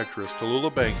controversial actress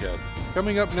Tallulah Bankhead,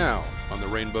 coming up now on the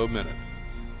Rainbow Minute.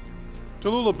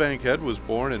 Tallulah Bankhead was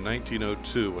born in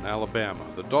 1902 in Alabama,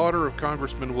 the daughter of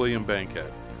Congressman William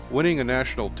Bankhead. Winning a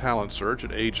national talent search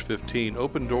at age 15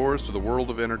 opened doors to the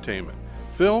world of entertainment.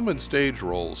 Film and stage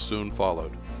roles soon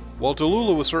followed. While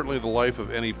Tallulah was certainly the life of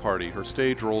any party, her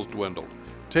stage roles dwindled.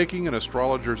 Taking an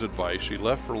astrologer's advice, she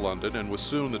left for London and was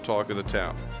soon the talk of the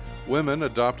town. Women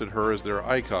adopted her as their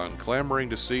icon,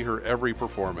 clamoring to see her every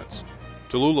performance.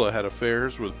 Tallulah had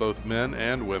affairs with both men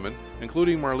and women,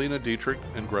 including Marlene Dietrich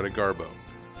and Greta Garbo.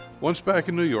 Once back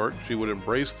in New York, she would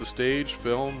embrace the stage,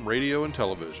 film, radio, and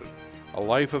television. A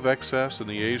life of excess and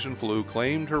the Asian flu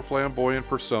claimed her flamboyant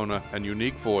persona and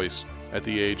unique voice at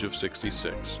the age of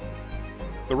 66.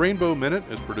 The Rainbow Minute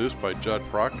is produced by Judd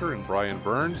Proctor and Brian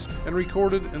Burns and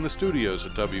recorded in the studios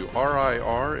at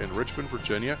WRIR in Richmond,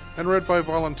 Virginia, and read by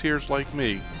volunteers like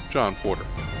me, John Porter.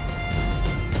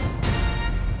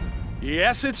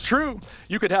 Yes, it's true.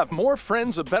 You could have more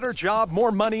friends, a better job,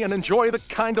 more money, and enjoy the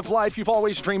kind of life you've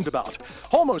always dreamed about.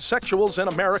 Homosexuals in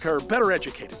America are better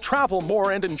educated, travel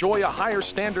more, and enjoy a higher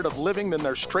standard of living than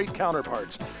their straight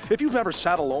counterparts. If you've ever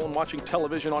sat alone watching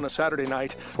television on a Saturday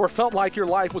night or felt like your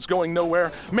life was going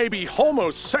nowhere, maybe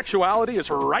homosexuality is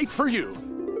right for you.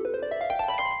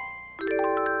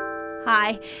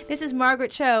 Hi, this is Margaret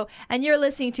Cho, and you're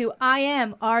listening to I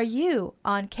Am Are You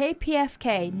on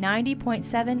KPFK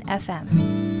 90.7 FM.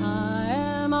 I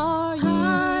am are you.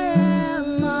 I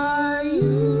am are you.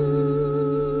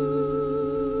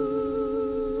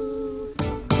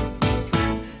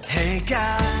 Hey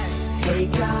guy,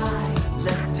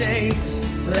 let's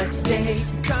date,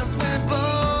 'cause we're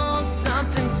both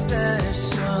something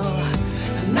special,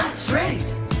 not straight.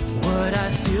 What I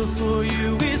feel for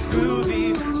you is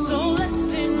groovy, so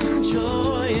let's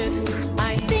enjoy it.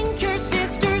 I think your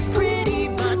sister's pretty,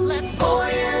 but let's boy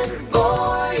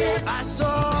it. I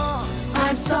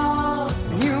saw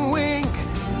you wink,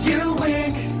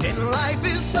 and life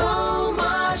is so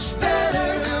much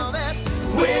better now that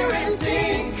we're in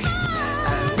sync.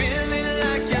 I really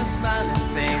like your smiling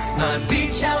face. My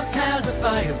beach house has a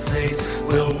fireplace.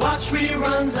 We'll watch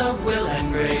reruns of Will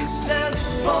and Grace.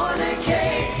 Let's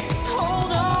fornicate.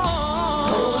 Hold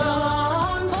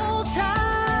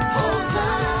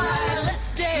tight,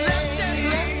 let's dance.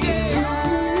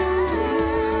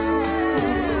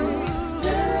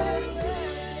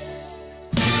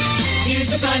 Here's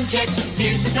the time check,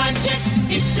 it's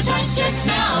the time check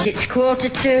now. It's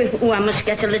 1:45. Oh, I must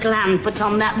get a little hand put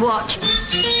on that watch.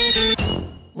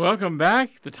 Welcome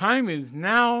back. The time is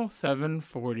now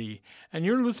 7:40, and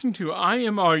you're listening to I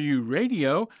Am Are You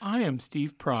Radio. I am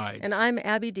Steve Pride. And I'm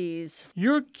Abby Dees.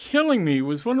 You're Killing Me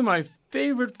was one of my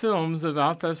favorite films of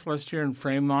Out This last year in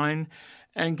Frameline.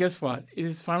 And guess what? It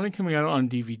is finally coming out on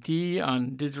DVD,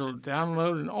 on digital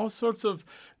download, and all sorts of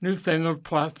newfangled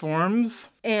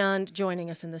platforms. And joining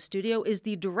us in the studio is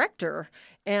the director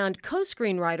and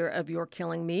co-screenwriter of You're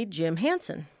Killing Me, Jim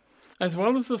Hansen. As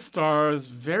well as the star's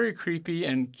very creepy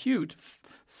and cute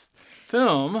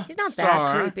film He's not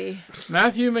star, that creepy.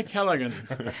 Matthew McKelligon.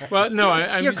 Well, no,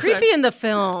 I'm You're creepy in the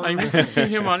film. I used to see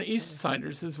him on East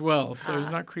Siders as well, so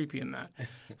he's not creepy in that.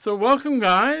 So welcome,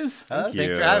 guys.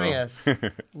 Thanks for having us.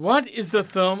 What is the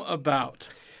film about?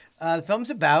 The film's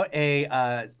about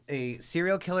a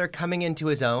serial killer coming into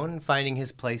his own, finding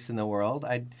his place in the world.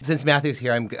 Since Matthew's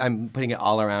here, I'm putting it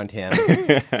all around him.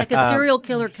 Like a serial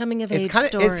killer coming of age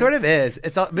story. It sort of is.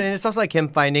 It's also like him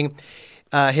finding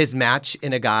his match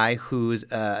in a guy who's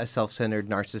a self-centered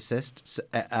narcissist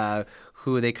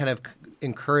who they kind of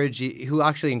encourage, who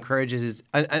actually encourages his,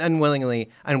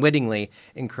 unwittingly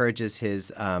encourages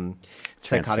his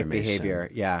psychotic behavior.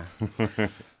 Yeah.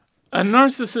 A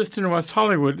narcissist in West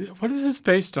Hollywood. What is this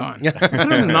based on? What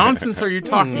kind of nonsense are you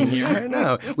talking here? I don't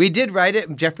know. We did write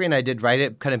it. Jeffrey and I did write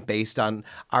it kind of based on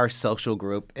our social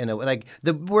group and like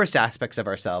the worst aspects of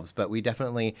ourselves. But we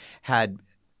definitely had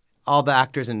all the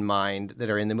actors in mind that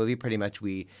are in the movie. Pretty much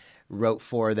we wrote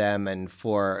for them and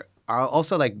for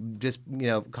also like just,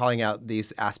 calling out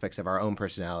these aspects of our own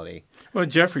personality. Well,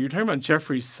 Jeffrey, you're talking about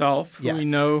Jeffrey's self, who we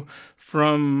know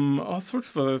from all sorts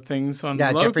of other things on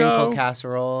Logo. Jeffrey and Cold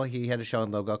Casserole. He had a show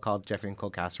on Logo called Jeffrey and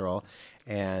Cold Casserole.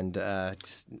 And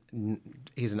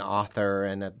he's an author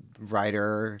and a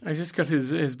writer. I just got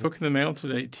his book in the mail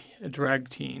today, Drag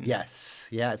Teen. Yes.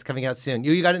 Yeah, it's coming out soon.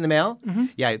 You got it in the mail? Mm-hmm.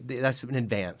 Yeah, that's in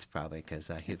advance probably because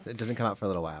it doesn't come out for a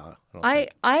little while.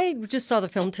 I just saw the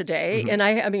film today, and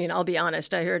I mean, I'll be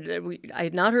honest. I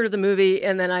had not heard of the movie,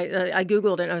 and then I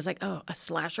Googled it, and I was like, oh, a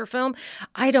slasher film?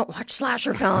 I don't watch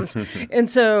slasher films. And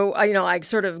so, I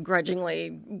sort of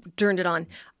grudgingly turned it on.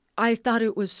 I thought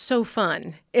it was so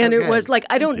fun. And it was like,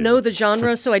 I don't know the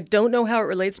genre, so I don't know how it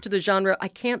relates to the genre. I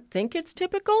can't think it's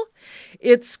typical.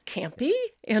 It's campy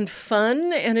and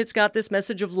fun, and it's got this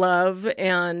message of love,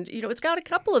 and, it's got a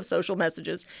couple of social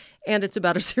messages, and it's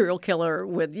about a serial killer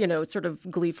with, sort of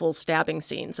gleeful stabbing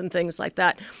scenes and things like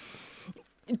that.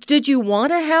 Did you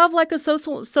want to have like a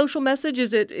social message?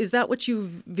 Is that what you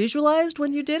visualized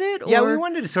when you did it? Or? Yeah, we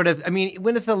wanted to sort of,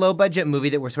 when it's a low budget movie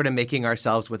that we're sort of making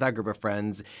ourselves with our group of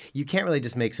friends, you can't really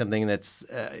just make something that's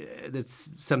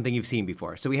something you've seen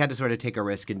before. So we had to sort of take a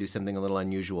risk and do something a little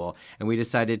unusual. And we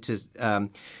decided to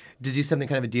do something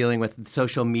kind of dealing with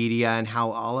social media and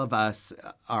how all of us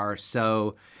are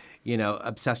so,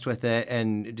 obsessed with it,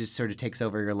 and it just sort of takes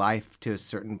over your life to a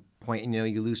certain point, and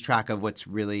you lose track of what's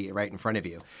really right in front of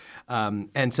you.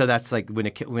 And so that's like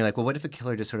when we're like, well, what if a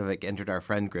killer just sort of like entered our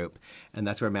friend group? And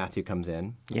that's where Matthew comes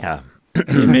in. Yeah.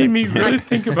 It made me really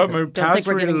think about my past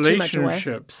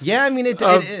relationships. Yeah, it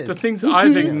is. The things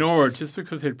I've ignored just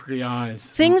because they had pretty eyes.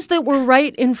 Things that were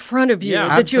right in front of you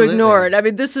that you ignored.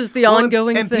 This is the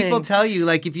ongoing thing. And people tell you,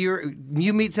 like, if you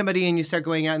meet somebody and you start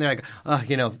going out and they're like, oh,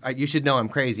 you should know I'm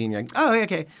crazy. And you're like, oh,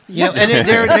 okay. And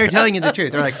they're telling you the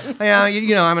truth. They're like, oh,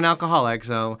 yeah, I'm an alcoholic.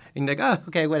 So, and you're like, oh,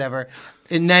 okay, whatever.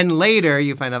 And then later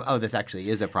you find out, oh, this actually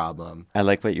is a problem. I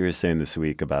like what you were saying this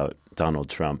week about Donald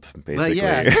Trump, basically.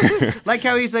 Yeah. Like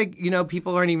how he's like,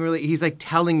 people aren't even really, he's like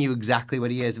telling you exactly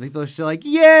what he is. And people are still like,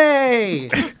 yay!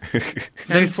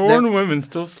 And foreign women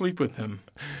still sleep with him.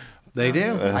 They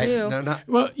do.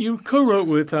 Well, you co-wrote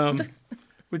with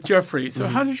Jeffrey. So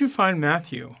how did you find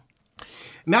Matthew?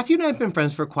 Matthew and I have been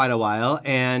friends for quite a while.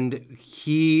 And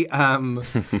he, do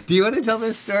you want to tell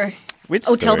this story? Which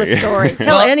story? Tell the story.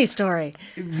 Tell any story.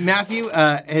 Matthew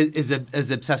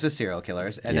is obsessed with serial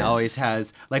killers and always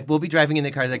has, like, we'll be driving in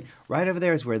the car, like, right over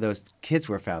there is where those kids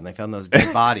were found. They found those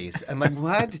dead bodies. I'm like,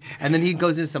 what? And then he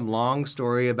goes into some long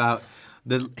story about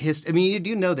you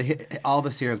do know all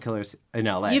the serial killers in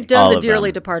L.A. You've done the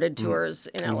Dearly Departed tours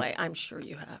in L.A. I'm sure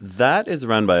you have. That is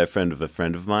run by a friend of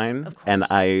mine. Of course. And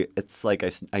it's like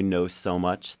I know so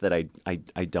much that I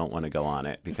don't want to go on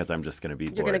it because I'm just going to be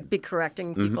bored. You're going to be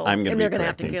correcting people. I'm going to be be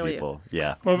correcting people. Have to kill you.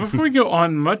 Yeah. Well, before we go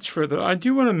on much further, I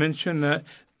do want to mention that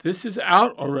this is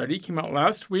out already. Came out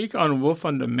last week on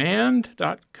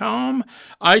wolfondemand.com,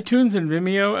 iTunes and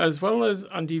Vimeo, as well as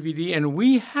on DVD. And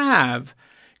we have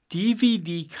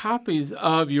DVD copies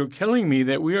of You're Killing Me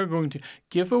that we are going to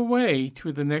give away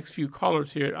to the next few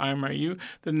callers here at IMRU.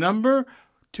 The number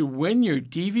to win your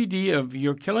DVD of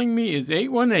You're Killing Me is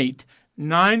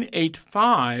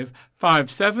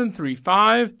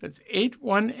 818-985-5735. That's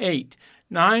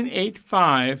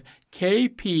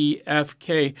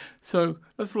 818-985-KPFK. So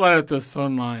let's light up those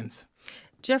phone lines.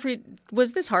 Jeffrey,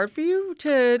 was this hard for you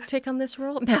to take on this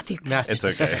role? Matthew. It's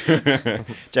okay.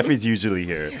 Jeffrey's usually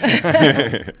here.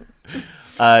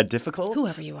 Difficult?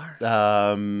 Whoever you are.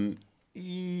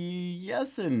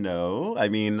 Yes and no.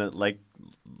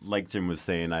 Like Jim was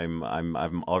saying, I'm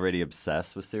already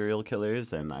obsessed with serial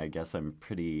killers, and I guess I'm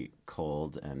pretty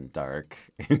cold and dark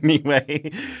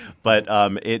anyway. But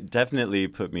it definitely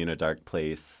put me in a dark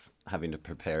place having to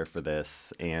prepare for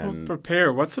this. And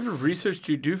prepare? What sort of research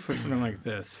do you do for something like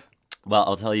this? Well,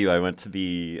 I'll tell you, I went to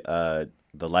the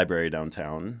library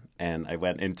downtown, and I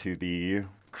went into the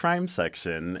crime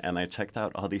section, and I checked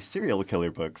out all these serial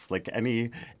killer books, like any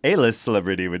A-list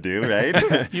celebrity would do, right?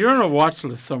 You're on a watch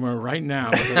list somewhere right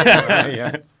now.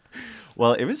 Yeah.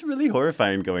 Well, it was really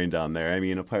horrifying going down there.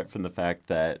 Apart from the fact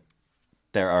that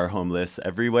there are homeless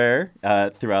everywhere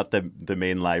throughout the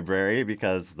main library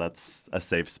because that's a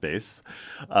safe space.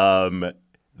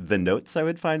 The notes I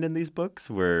would find in these books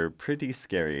were pretty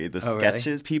scary. The sketches,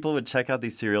 really? People would check out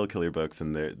these serial killer books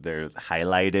and they're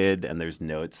highlighted and there's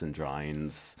notes and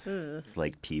drawings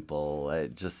like people.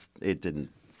 It didn't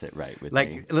sit right with me.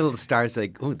 Like little stars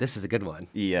like, ooh, this is a good one.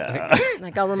 Yeah.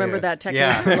 Like I'll remember that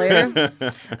technique for later.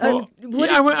 I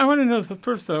want to know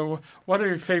first, though, what are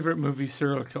your favorite movie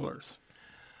serial killers?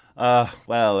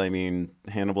 Well, I mean,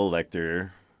 Hannibal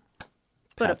Lecter.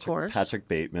 But of course. Patrick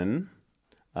Bateman.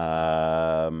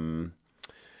 I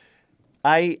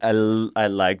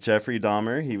like Jeffrey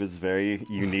Dahmer. He was very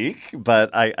unique,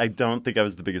 but I don't think I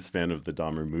was the biggest fan of the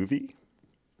Dahmer movie.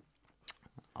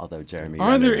 Although Jeremy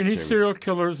Are there any serial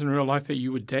killers in real life that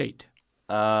you would date?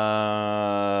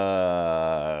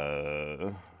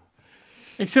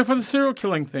 Except for the serial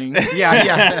killing thing.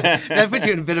 Yeah. That puts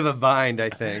you in a bit of a bind, I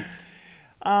think.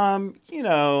 You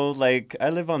know, like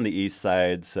I live on the east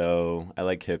side, so I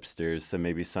like hipsters. So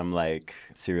maybe some like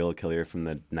serial killer from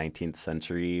the 19th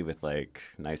century with like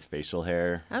nice facial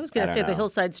hair. I was going to say the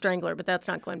Hillside Strangler, but that's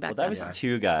not going back. Well, that was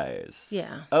two guys.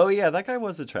 Yeah. Oh yeah, that guy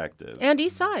was attractive. And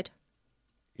East Side.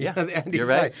 Yeah, you're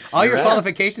right. All your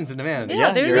qualifications in demand.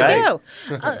 Yeah, there you go.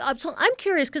 So I'm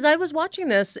curious because I was watching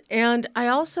this and I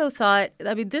also thought,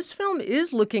 I mean, this film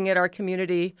is looking at our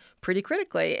community pretty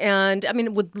critically and, I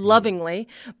mean, lovingly,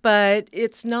 but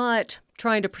it's not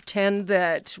trying to pretend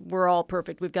that we're all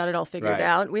perfect. We've got it all figured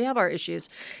out. We have our issues.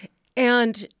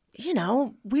 And, you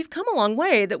know, we've come a long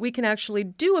way that we can actually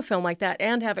do a film like that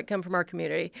and have it come from our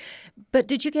community. But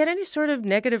did you get any sort of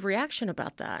negative reaction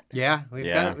about that? Yeah, we've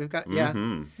got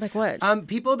Mm-hmm. Like what?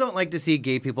 People don't like to see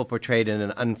gay people portrayed in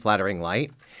an unflattering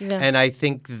light. Yeah. And I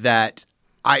think that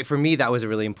for me, that was a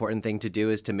really important thing to do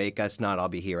is to make us not all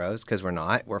be heroes because we're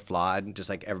not. We're flawed, just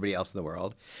like everybody else in the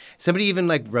world. Somebody even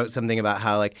like wrote something about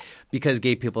how like because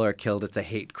gay people are killed, it's a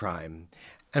hate crime.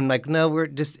 I'm like, no,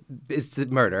 it's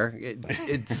murder.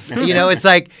 It's you know, it's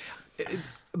like,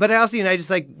 but I also, you know, I just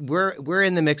like we're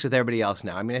in the mix with everybody else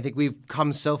now. I mean, I think we've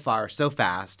come so far so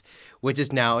fast, which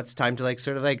is now it's time to like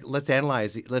sort of like let's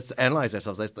analyze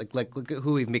ourselves. Let's like look at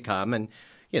who we've become, and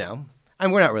you know,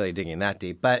 and we're not really digging that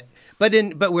deep, but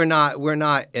we're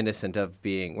not innocent of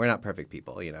being. We're not perfect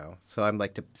people, you know. So I'm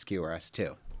like to skewer us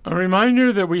too. A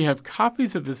reminder that we have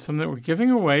copies of this film that we're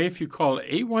giving away if you call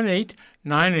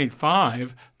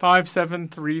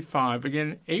 818-985-5735.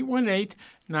 Again,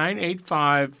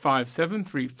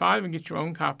 818-985-5735 and get your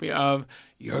own copy of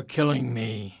You're Killing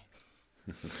Me.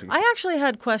 I actually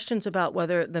had questions about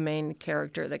whether the main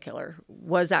character, the killer,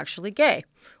 was actually gay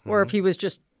or if he was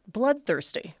just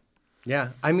bloodthirsty. Yeah,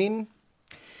 I mean,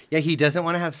 yeah, he doesn't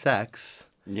want to have sex.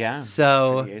 Yeah,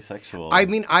 so pretty asexual. I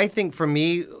mean, I think for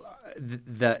me,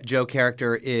 the Joe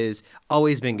character is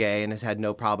always been gay and has had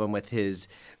no problem with his,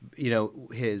 you know,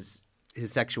 his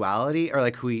sexuality or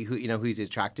like who he's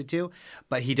attracted to,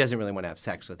 but he doesn't really want to have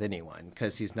sex with anyone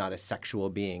because he's not a sexual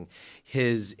being.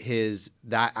 His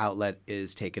that outlet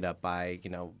is taken up by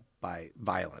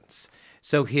violence.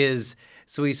 So he's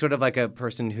sort of like a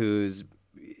person whose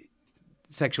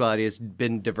sexuality has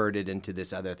been diverted into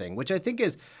this other thing, which I think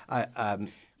is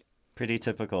pretty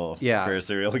typical for a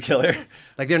serial killer.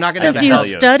 Like they're not going to Since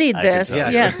you studied this,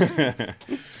 yes.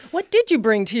 What did you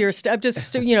bring to your stuff?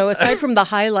 Just, you know, aside from the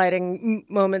highlighting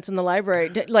moments in the library,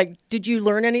 did you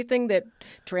learn anything that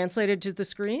translated to the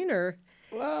screen or?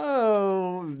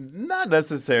 Well, not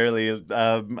necessarily.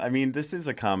 I mean, this is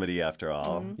a comedy after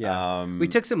all. Yeah. We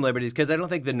took some liberties because I don't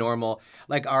think the normal,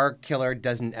 like our killer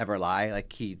doesn't ever lie.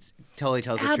 Like he totally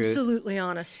tells the truth. Absolutely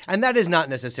honest. And that is not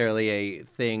necessarily a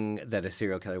thing that a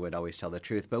serial killer would always tell the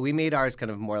truth. But we made ours kind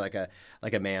of more like a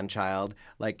man child.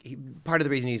 Like part of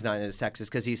the reason he's not into sex is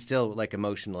because he's still like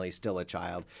emotionally still a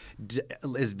child,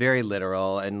 is very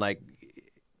literal and like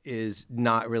is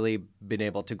not really been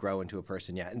able to grow into a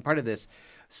person yet. And part of this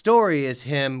story is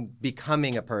him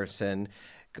becoming a person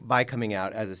by coming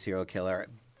out as a serial killer,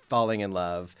 falling in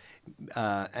love,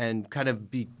 and kind of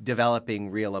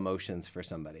developing real emotions for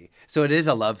somebody. So it is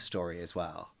a love story as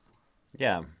well.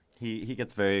 Yeah. He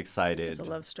gets very excited. It's a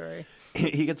love story.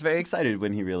 He gets very excited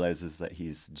when he realizes that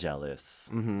he's jealous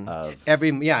of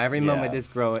every moment is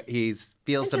growing. He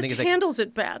feels something. He just handles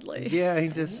it badly. Yeah, he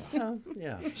just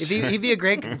He'd be a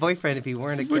great boyfriend if he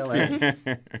weren't a killer.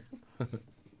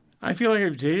 I feel like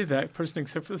I've dated that person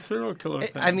except for the serial killer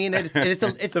thing. I mean, it's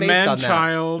the based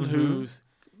man-child who's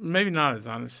maybe not as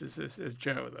honest as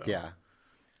Joe, though. Yeah.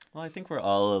 Well, I think we're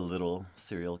all a little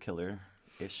serial killer.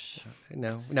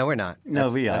 No, we're not.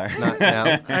 No, we are. Not,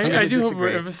 no. I do hope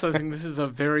we're emphasizing this is a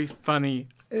very funny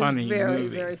movie. Very,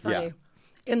 very funny. Yeah.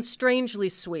 And strangely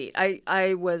sweet.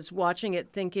 I was watching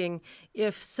it thinking,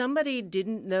 if somebody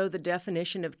didn't know the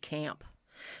definition of camp,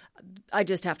 I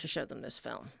just have to show them this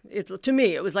film. To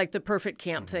me, it was like the perfect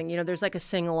camp thing. You know, there's like a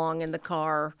sing-along in the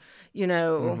car, you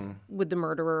know, with the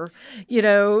murderer. You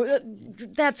know,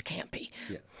 that's campy.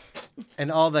 Yeah.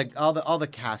 And all the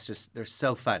cast, they're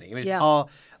so funny. I mean, Yeah.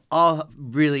 it's all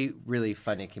really, really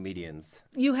funny comedians.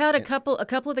 You had a couple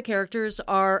of the characters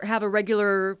have a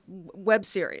regular web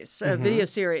series, a video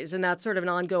series, and that's sort of an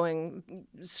ongoing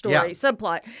story,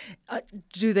 subplot.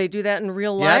 Do they do that in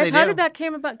real life? Yeah, they How do. did that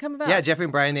come about? Yeah, Jeffrey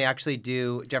and Brian, they actually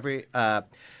do.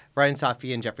 Brian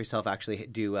Safi and Jeffrey Self actually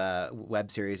do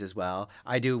web series as well.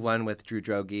 I do one with Drew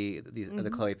Droege, the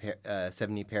Chloe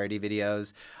 70 parody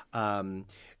videos.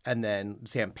 And then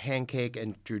Sam Pancake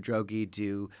and Drew Droege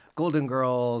do Golden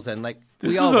Girls, and like This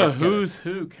we is all a work together. who's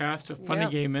who cast of funny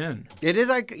gay men. It is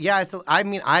like it's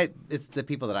the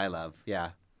people that I love. Yeah.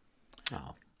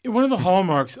 Oh. One of the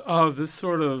hallmarks of this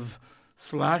sort of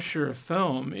slasher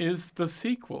film is the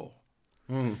sequel.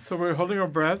 So we're holding our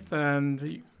breath, and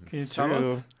can you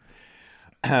tell us?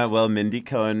 Well, Mindy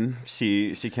Cohn,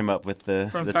 she came up with the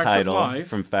Facts title of Life.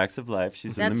 from Facts of Life.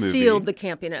 She's in That the movie. sealed the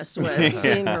campiness was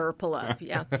seeing her pull up.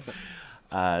 Yeah.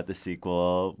 The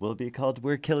sequel will be called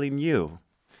We're Killing You.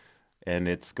 And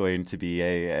it's going to be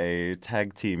a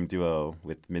tag team duo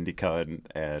with Mindy Cohn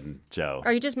and Joe.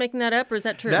 Are you just making that up, or is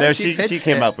that true? No, she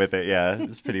came up with it. Yeah, it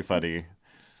was pretty funny.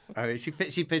 I mean, she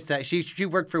pitched that. She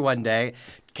worked for one day,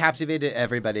 captivated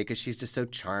everybody because she's just so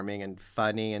charming and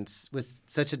funny, and was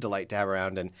such a delight to have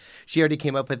around. And she already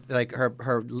came up with like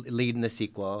her lead in the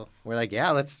sequel. We're like,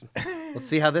 yeah, let's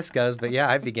see how this goes. But yeah,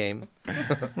 I'd be game.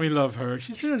 We love her.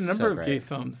 She's been in a number of gay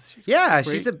films.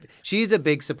 She's a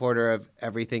big supporter of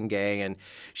everything gay, and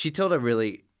she told a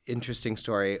really interesting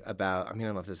story about, I don't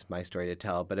know if this is my story to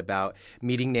tell, but about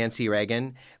meeting Nancy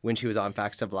Reagan when she was on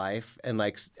Facts of Life and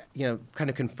kind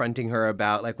of confronting her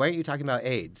about why aren't you talking about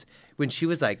AIDS when she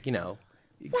was a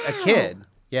kid.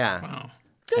 Yeah. Wow.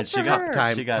 Good and for she her.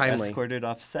 got timely. escorted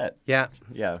off set. Yeah.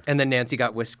 Yeah. And then Nancy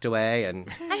got whisked away, and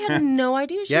I had no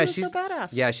idea she was so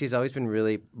badass. Yeah, she's always been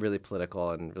really, really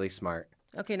political and really smart.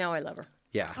 Okay, now I love her.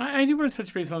 Yeah. I do want to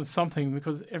touch base on something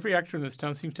because every actor in this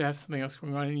town seems to have something else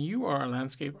going on, and you are a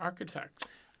landscape architect.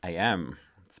 I am.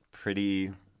 It's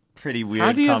pretty weird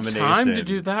How do you combination. have time to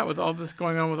do that with all this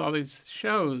going on with all these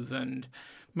shows and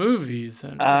movies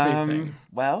and everything?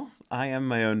 Well, I am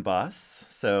my own boss,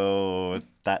 so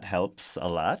that helps a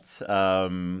lot. I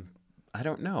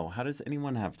don't know. How does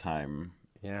anyone have time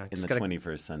in the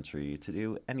 21st century to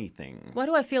do anything? Why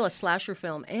do I feel a slasher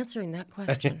film answering that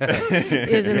question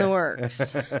is in the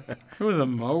works? Ooh, the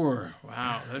mower.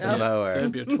 Wow.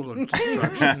 That'd be a tool of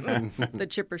destruction. The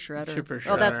chipper shredder. Chipper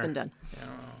Oh, that's shredder. been done.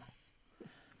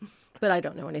 Yeah. But I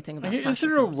don't know anything about Is slasher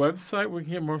there a films. website where we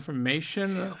can get more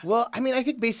information? Well, I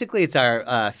think basically it's our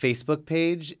Facebook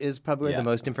page is probably where the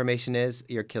most information is.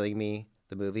 You're Killing Me,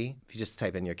 the movie. If you just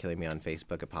type in You're Killing Me on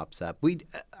Facebook, it pops up. I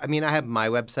have my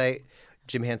website,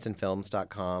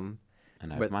 JimHansenFilms.com.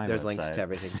 And I have my There's website. links to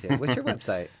everything, too. What's your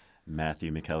website?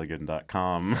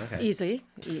 MatthewMcKelligon.com. Okay. Easy.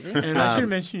 And I should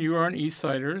mention you are on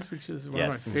Eastsiders, which is one of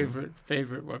my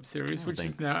favorite web series, which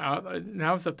thanks. is now out.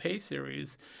 Now it's a pay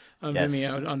series on Yes.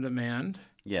 Vimeo on demand.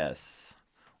 Yes.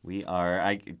 We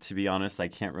are. To be honest, I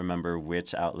can't remember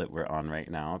which outlet we're on right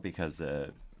now because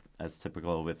as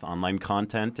typical with online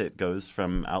content, it goes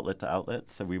from outlet to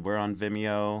outlet. So we were on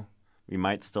Vimeo. We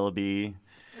might still be.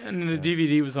 And then the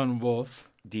DVD was on Wolf.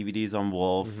 DVD's on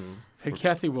Wolf. Mm-hmm. Had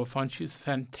Kathy Wolf on. She's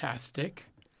fantastic.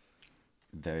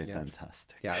 Very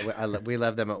fantastic. Yeah, we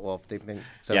love them at Wolf. They've been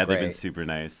so Yeah, great. they've been super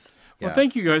nice. Well,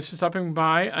 thank you guys for stopping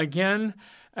by. Again,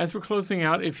 as we're closing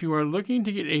out, if you are looking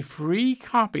to get a free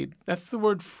copy, that's the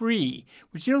word free,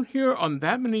 which you don't hear on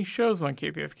that many shows on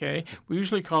KPFK. We're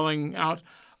usually calling out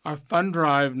our fund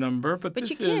drive number. But you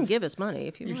this can give us money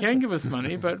if you want can to. give us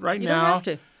money, but right You don't now, have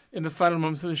to. in the final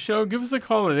moments of the show, give us a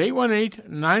call at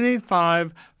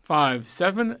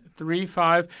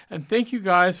 818-985-5735. And thank you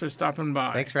guys for stopping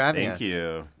by. Thanks for having us. Thank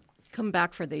you. Come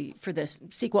back for this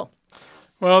sequel.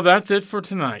 Well, that's it for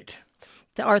tonight.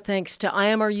 Our thanks to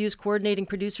IMRU's coordinating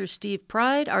producer, Steve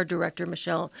Pride, our director,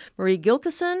 Michelle Marie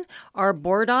Gilkison, our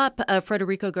board op,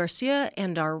 Federico Garcia,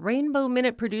 and our Rainbow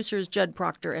Minute producers, Judd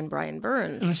Proctor and Brian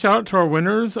Burns. And a shout out to our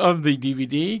winners of the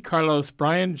DVD, Carlos,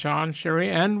 Brian, John, Sherry,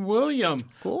 and William.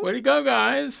 Cool. Way to go,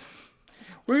 guys.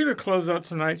 We're going to close out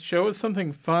tonight's show with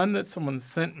something fun that someone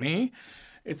sent me.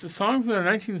 It's a song from the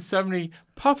 1970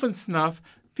 Puff and Snuff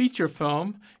feature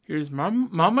film. Here's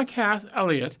Mama Cass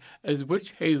Elliott as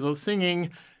Witch Hazel singing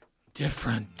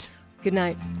Different. Good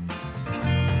night.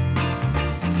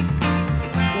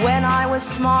 When I was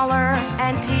smaller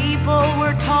and people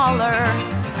were taller,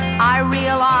 I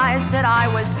realized that I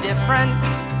was different.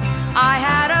 I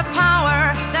had a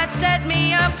power that set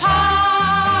me apart.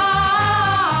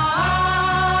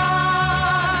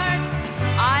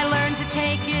 I learned to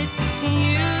take it, to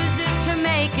use it, to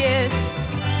make it.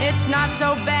 It's not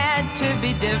so bad to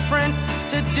be different,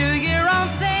 to do your own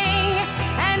thing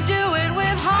and do it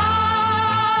with heart.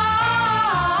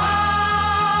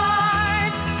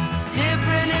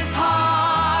 Different is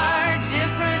hard,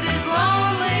 different is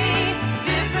lonely,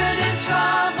 different is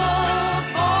trouble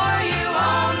for you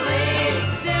only.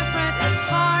 Different is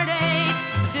heartache,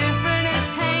 different is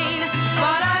pain,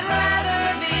 but I'd rather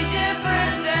be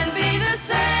different than be the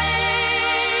same.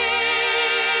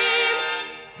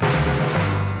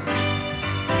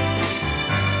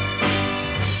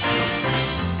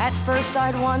 At first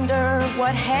I'd wonder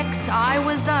what hex I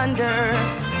was under.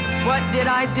 What did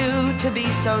I do to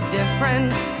be so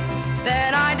different?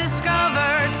 Then I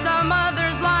discovered some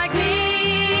others like me.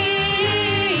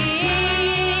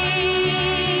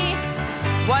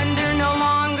 Wonder no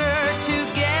longer,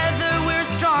 together we're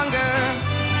stronger.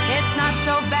 It's not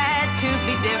so bad to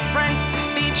be different.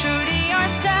 Be true to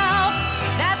yourself,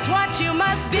 that's what you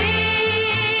must be.